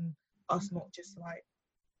yourselves, and us not just like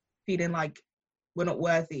feeling like we're not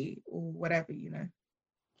worthy or whatever, you know.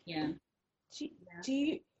 Yeah. Do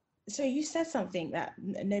you, so you said something that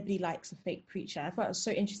nobody likes a fake preacher. I thought it was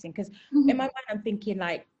so interesting, because in my mind I'm thinking,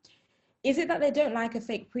 like, is it that they don't like a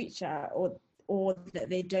fake preacher, or that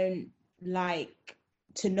they don't like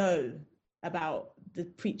to know about the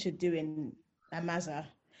preacher doing a mazza?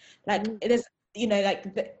 Like, there's, you know,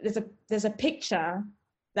 like there's a picture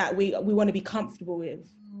that we want to be comfortable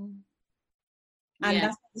with, and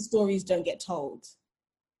that's why the stories don't get told.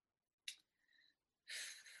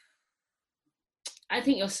 I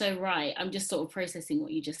think you're so right. I'm just sort of processing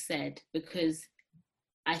what you just said, because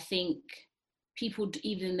I think people,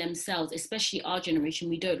 even themselves, especially our generation,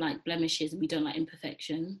 we don't like blemishes and we don't like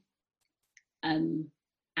imperfection. And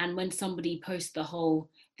when somebody posts the whole,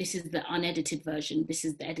 this is the unedited version, this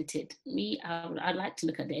is the edited, I'd like to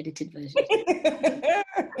look at the edited version.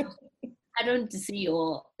 I don't want to see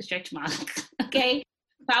your stretch mark, okay?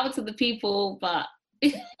 Power to the people, but...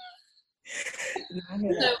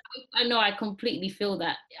 So I know, I completely feel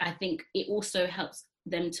that. I think it also helps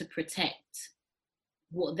them to protect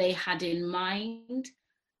what they had in mind,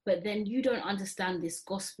 but then you don't understand this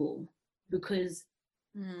gospel, because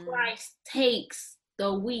Christ takes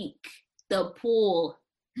the weak, the poor,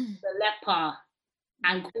 the leper,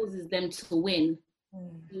 and causes them to win.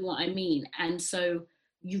 You know what I mean? And so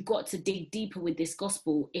you've got to dig deeper with this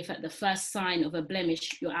gospel if at the first sign of a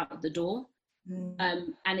blemish you're out of the door.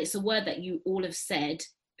 And it's a word that you all have said,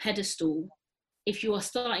 pedestal. If you are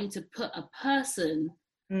starting to put a person,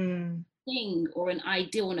 thing, or an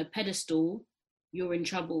ideal on a pedestal, you're in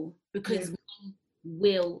trouble, because men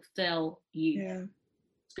will fail you.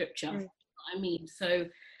 Scripture. You know what I mean? So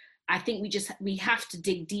I think we have to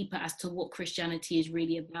dig deeper as to what Christianity is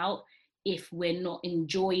really about, if we're not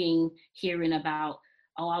enjoying hearing about,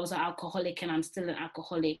 oh, I was an alcoholic and I'm still an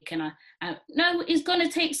alcoholic, and no, it's gonna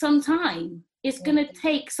take some time. It's gonna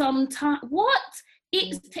take some time. What?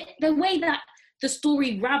 It's the way that the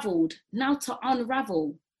story raveled, now to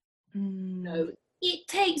unravel. No, it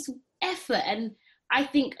takes effort. And I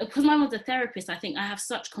think, because my mother's a therapist, I think I have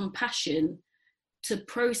such compassion to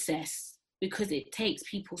process, because it takes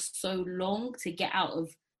people so long to get out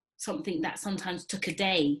of something that sometimes took a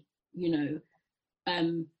day, you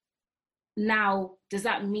know. Now, does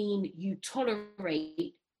that mean you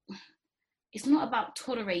tolerate? It's not about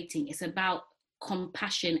tolerating, it's about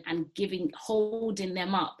compassion and holding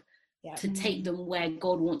them up to take them where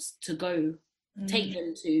God wants to go, take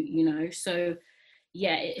them to, you know. So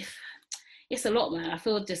yeah, it's a lot, man. I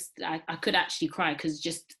feel just I could actually cry, because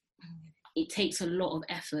just it takes a lot of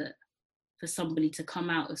effort for somebody to come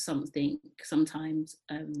out of something sometimes.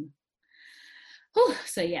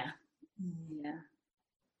 So yeah.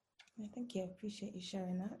 Thank you. I appreciate you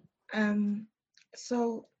sharing that.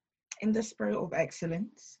 So in the spirit of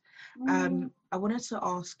excellence, I wanted to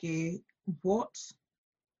ask you, what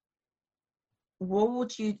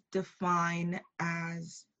would you define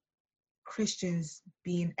as Christians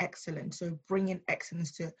being excellent? So bringing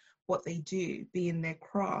excellence to what they do, be in their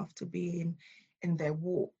craft, to be in their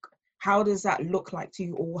walk. How does that look like to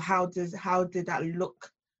you, or how did that look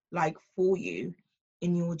like for you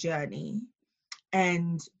in your journey?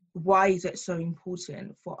 And why is it so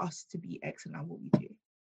important for us to be excellent at what we do?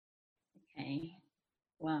 Okay.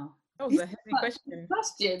 Wow. That was a heavy question.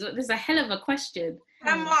 This is a hell of a question.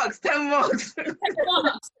 10 marks, 10 marks.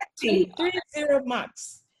 3-0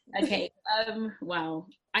 max. Okay. Wow.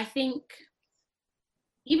 I think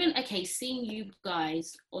even seeing you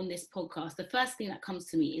guys on this podcast, the first thing that comes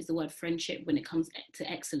to me is the word friendship when it comes to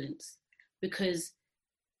excellence, because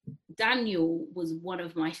Daniel was one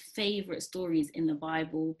of my favorite stories in the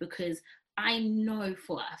Bible, because I know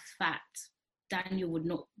for a fact Daniel would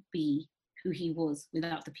not be who he was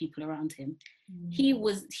without the people around him.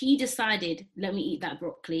 He decided, let me eat that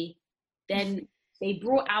broccoli. Then they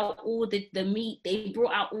brought out all the meat, they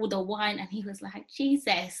brought out all the wine, and he was like,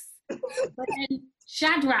 Jesus. But then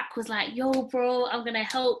Shadrach was like, yo, bro, I'm gonna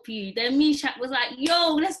help you. Then Meshach was like,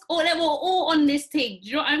 yo, let's go, they were all on this thing. Do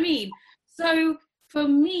you know what I mean? So for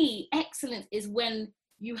me, excellence is when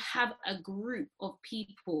you have a group of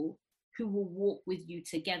people who will walk with you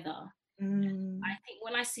together. I think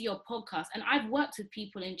when I see your podcast, and I've worked with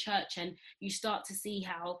people in church, and you start to see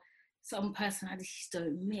how some personalities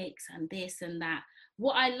don't mix and this and that.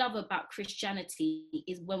 What I love about Christianity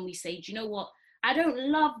is when we say, do you know what? I don't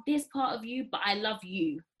love this part of you, but I love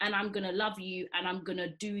you, and I'm going to love you, and I'm going to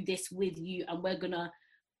do this with you, and we're going to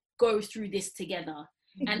go through this together.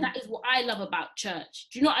 And that is what I love about church.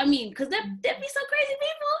 Do you know what I mean? Because there be some crazy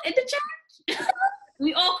people in the church.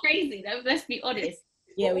 We all crazy, let's be honest.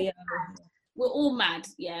 Yeah, we are. We're all mad,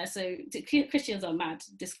 yeah. So Christians are mad,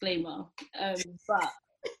 disclaimer. But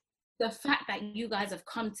the fact that you guys have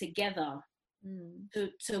come together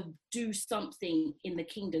to do something in the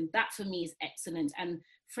kingdom, that for me is excellence. And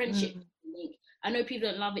friendship, I know people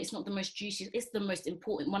don't love it, it's not the most juicy, it's the most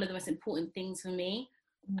important, one of the most important things for me.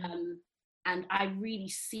 And I really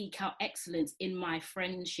seek out excellence in my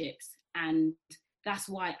friendships, and that's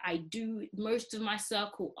why I do, most of my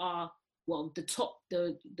circle are, well, the top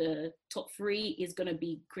 3 is going to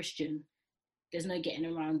be Christian. There's no getting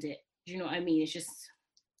around it. Do you know what I mean? It's just,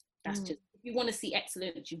 that's just, if you want to see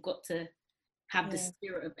excellence, you've got to have the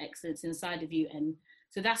spirit of excellence inside of you. And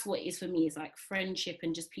so that's what it is for me, is like friendship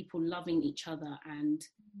and just people loving each other and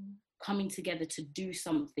coming together to do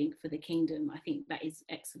something for the kingdom. I think that is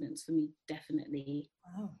excellence for me, definitely.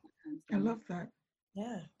 Wow. I love that.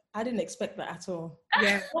 Yeah, I didn't expect that at all.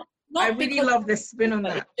 Yeah. Not I really love the spin on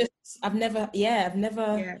that. I've never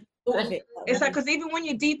thought of it. It's like, because even when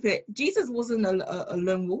you deep it, Jesus wasn't a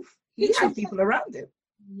lone wolf. He had people around him.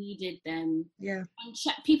 Needed them. Yeah. And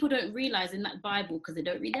people don't realize in that Bible, because they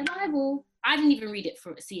don't read their Bible. I didn't even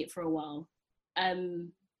see it for a while.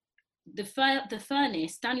 The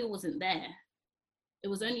furnace, Daniel wasn't there. It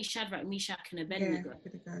was only Shadrach, Meshach, and Abednego.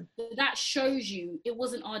 Yeah. So that shows you it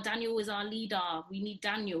wasn't, Daniel is our leader, we need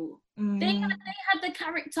Daniel. They had the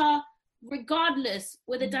character regardless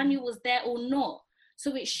whether Daniel was there or not.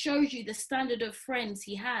 So it shows you the standard of friends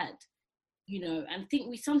he had, you know. And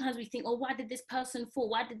sometimes we think, oh, why did this person fall?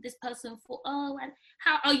 Why did this person fall? Oh,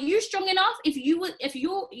 how are you strong enough? If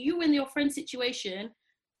you in your friend's situation,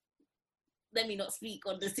 let me not speak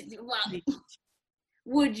on the situation.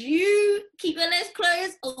 Would you keep your legs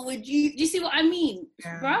closed, or would you? Do you see what I mean,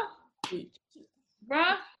 bruh?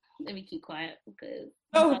 Let me keep quiet because.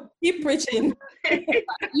 Oh, keep preaching.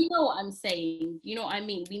 You know what I'm saying. You know what I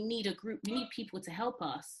mean. We need a group. We need people to help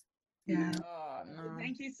us. Yeah. Oh, no.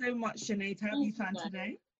 Thank you so much, Sinead. How have you found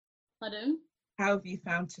today? Pardon? How have you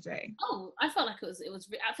found today? Oh, I felt like it was.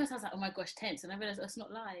 At first, I was like, oh my gosh, tense, and I realized it's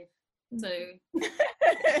not live. So.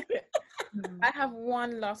 I have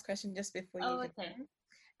one last question just before you. Oh, okay.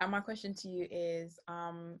 And my question to you is,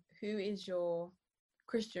 who is your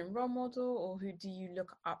Christian role model, or who do you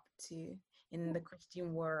look up to in the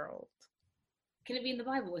Christian world? Can it be in the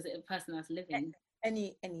Bible, or is it a person that's living?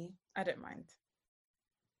 Any, I don't mind.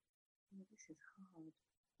 Oh, this is hard.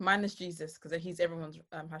 Mine is Jesus, because he's everyone's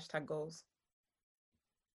hashtag goals.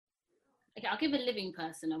 Okay, I'll give a living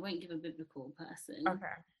person. I won't give a biblical person.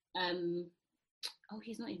 Okay. Oh,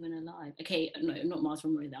 he's not even alive. Okay, no, not Miles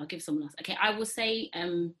Monroe. I'll give someone else. Okay, I will say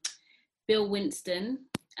Bill Winston.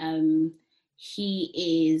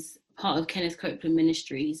 He is part of Kenneth Copeland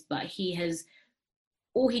Ministries, but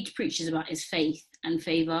all he preaches about is faith and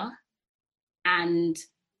favor, and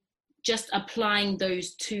just applying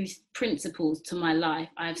those 2 principles to my life.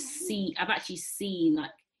 I've actually seen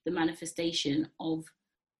like the manifestation of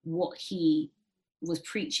what he was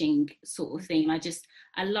preaching, sort of thing.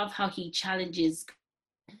 I love how he challenges.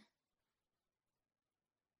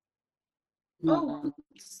 Oh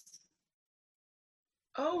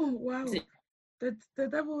wow! The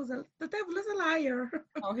devil is a liar.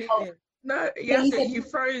 Oh, he is. No, you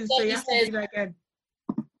froze, so you have to do that again.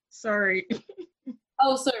 Sorry.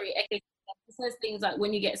 Oh, sorry. Okay. It says things like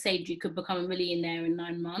when you get saved, you could become a millionaire in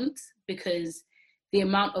 9 months, because the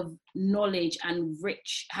amount of knowledge and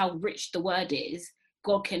how rich the word is,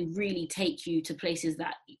 God can really take you to places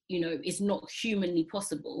that, is not humanly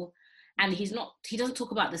possible. And he doesn't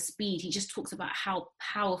talk about the speed, he just talks about how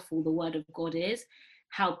powerful the word of God is,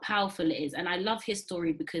 how powerful it is. And I love his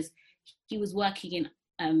story because he was working in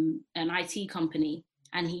an IT company,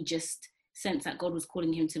 and he just sensed that God was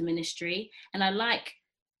calling him to ministry. And I like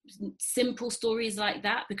simple stories like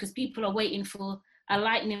that, because people are waiting for a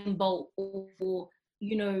lightning bolt, or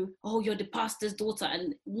you're the pastor's daughter,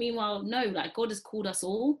 and meanwhile, no, like God has called us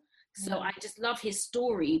all. So I just love his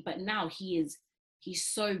story. But now he's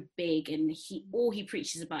so big, and all he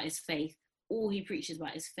preaches about is faith. All he preaches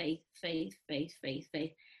about is faith.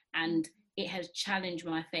 And it has challenged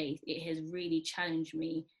my faith. It has really challenged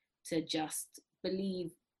me to just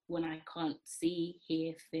believe when I can't see,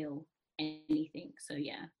 hear, feel anything. So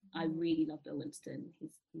yeah, I really love Bill Winston.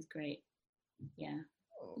 He's great. Yeah.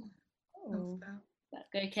 Oh.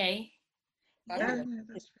 That's okay. Yeah,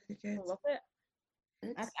 that's really good. I love it.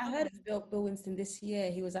 I heard of Bill Winston this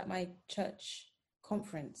year. He was at my church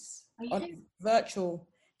conference on virtual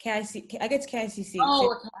KIC. I get to KICC.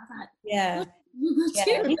 Oh, okay. Yeah.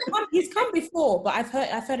 Yeah. He's come before, but I've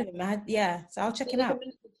heard of him. So I'll check him out.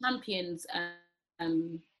 Champions,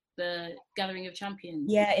 the Gathering of Champions.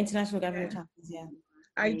 Yeah, International Gathering of Champions. Yeah.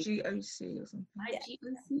 IGOC or something.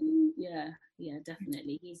 IGOC. Yeah,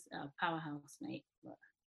 definitely. He's a powerhouse, mate. But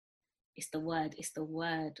it's the word.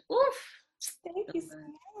 Oof. Thank you so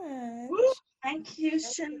much. Woo, thank you,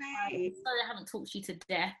 Sinead. Sorry, I haven't talked you to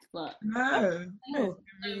death, but No.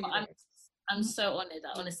 I'm so honoured.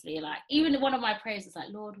 Honestly, like even one of my prayers is like,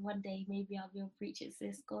 Lord, one day maybe I'll be able to preach it,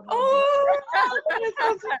 sis. God.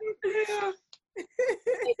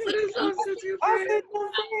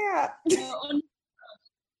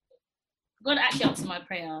 God actually answered my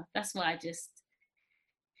prayer. That's why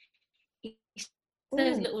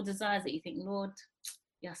those little desires that you think, Lord,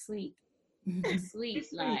 you're sweet. You're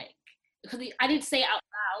sweet. Like, because I didn't say it out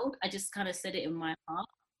loud, I just kind of said it in my heart.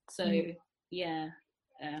 So yeah.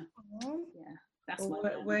 That's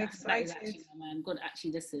we're excited. Man. God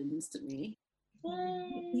actually listens to me.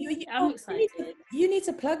 I'm excited. You need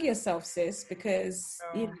to plug yourself, sis, because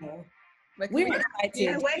we're excited.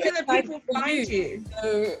 Yeah, where can the people find you?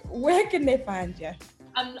 So where can they find you?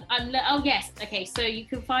 Oh yes, okay. So you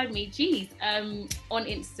can find me, on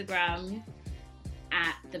Instagram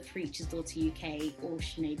at The Preacher's Daughter UK or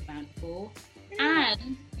Sinead Banfor.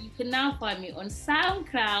 And you can now find me on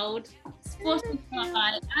SoundCloud,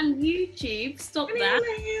 Spotify, and YouTube. Stop that.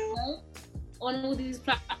 On all these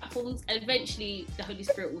platforms. Eventually, the Holy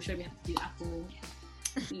Spirit will show me how to do Apple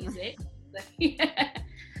Music.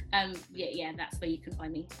 That's where you can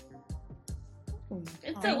find me.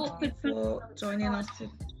 It's so awkward for joining us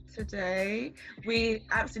today. We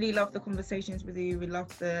absolutely love the conversations with you. We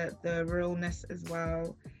love the realness as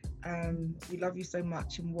well. We love you so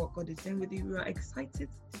much and what God is doing with you. We are excited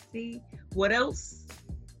to see what else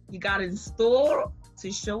you got in store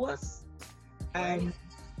to show us. And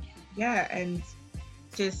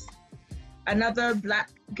just another Black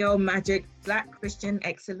girl magic, Black Christian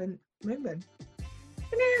excellent woman.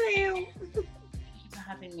 Thank you for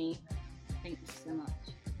having me. Thank you so much.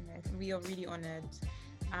 Yes, we are really honoured.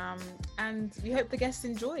 And we hope the guests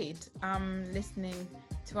enjoyed listening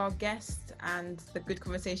to our guests and the good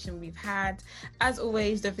conversation we've had. As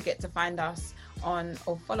always, don't forget to find us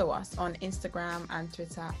or follow us on Instagram and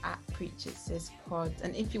Twitter at PreachItSisPod.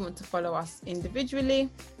 And if you want to follow us individually,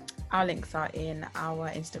 our links are in our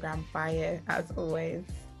Instagram bio as always.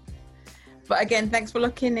 But again, thanks for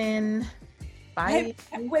looking in. Bye.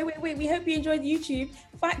 Wait. We hope you enjoyed YouTube.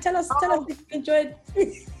 Tell us if you enjoyed.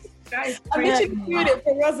 Guys, I'm literally doing it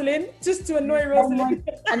for Rosalind, just to annoy Rosalind.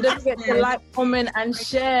 And don't forget to like, comment, and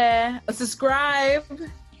share. Subscribe.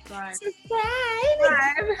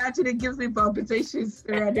 Actually, gives me palpitations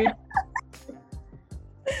already.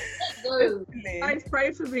 Guys,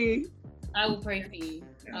 pray for me. I will pray for you.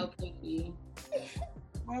 I'll pray for you.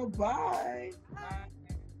 Oh, bye.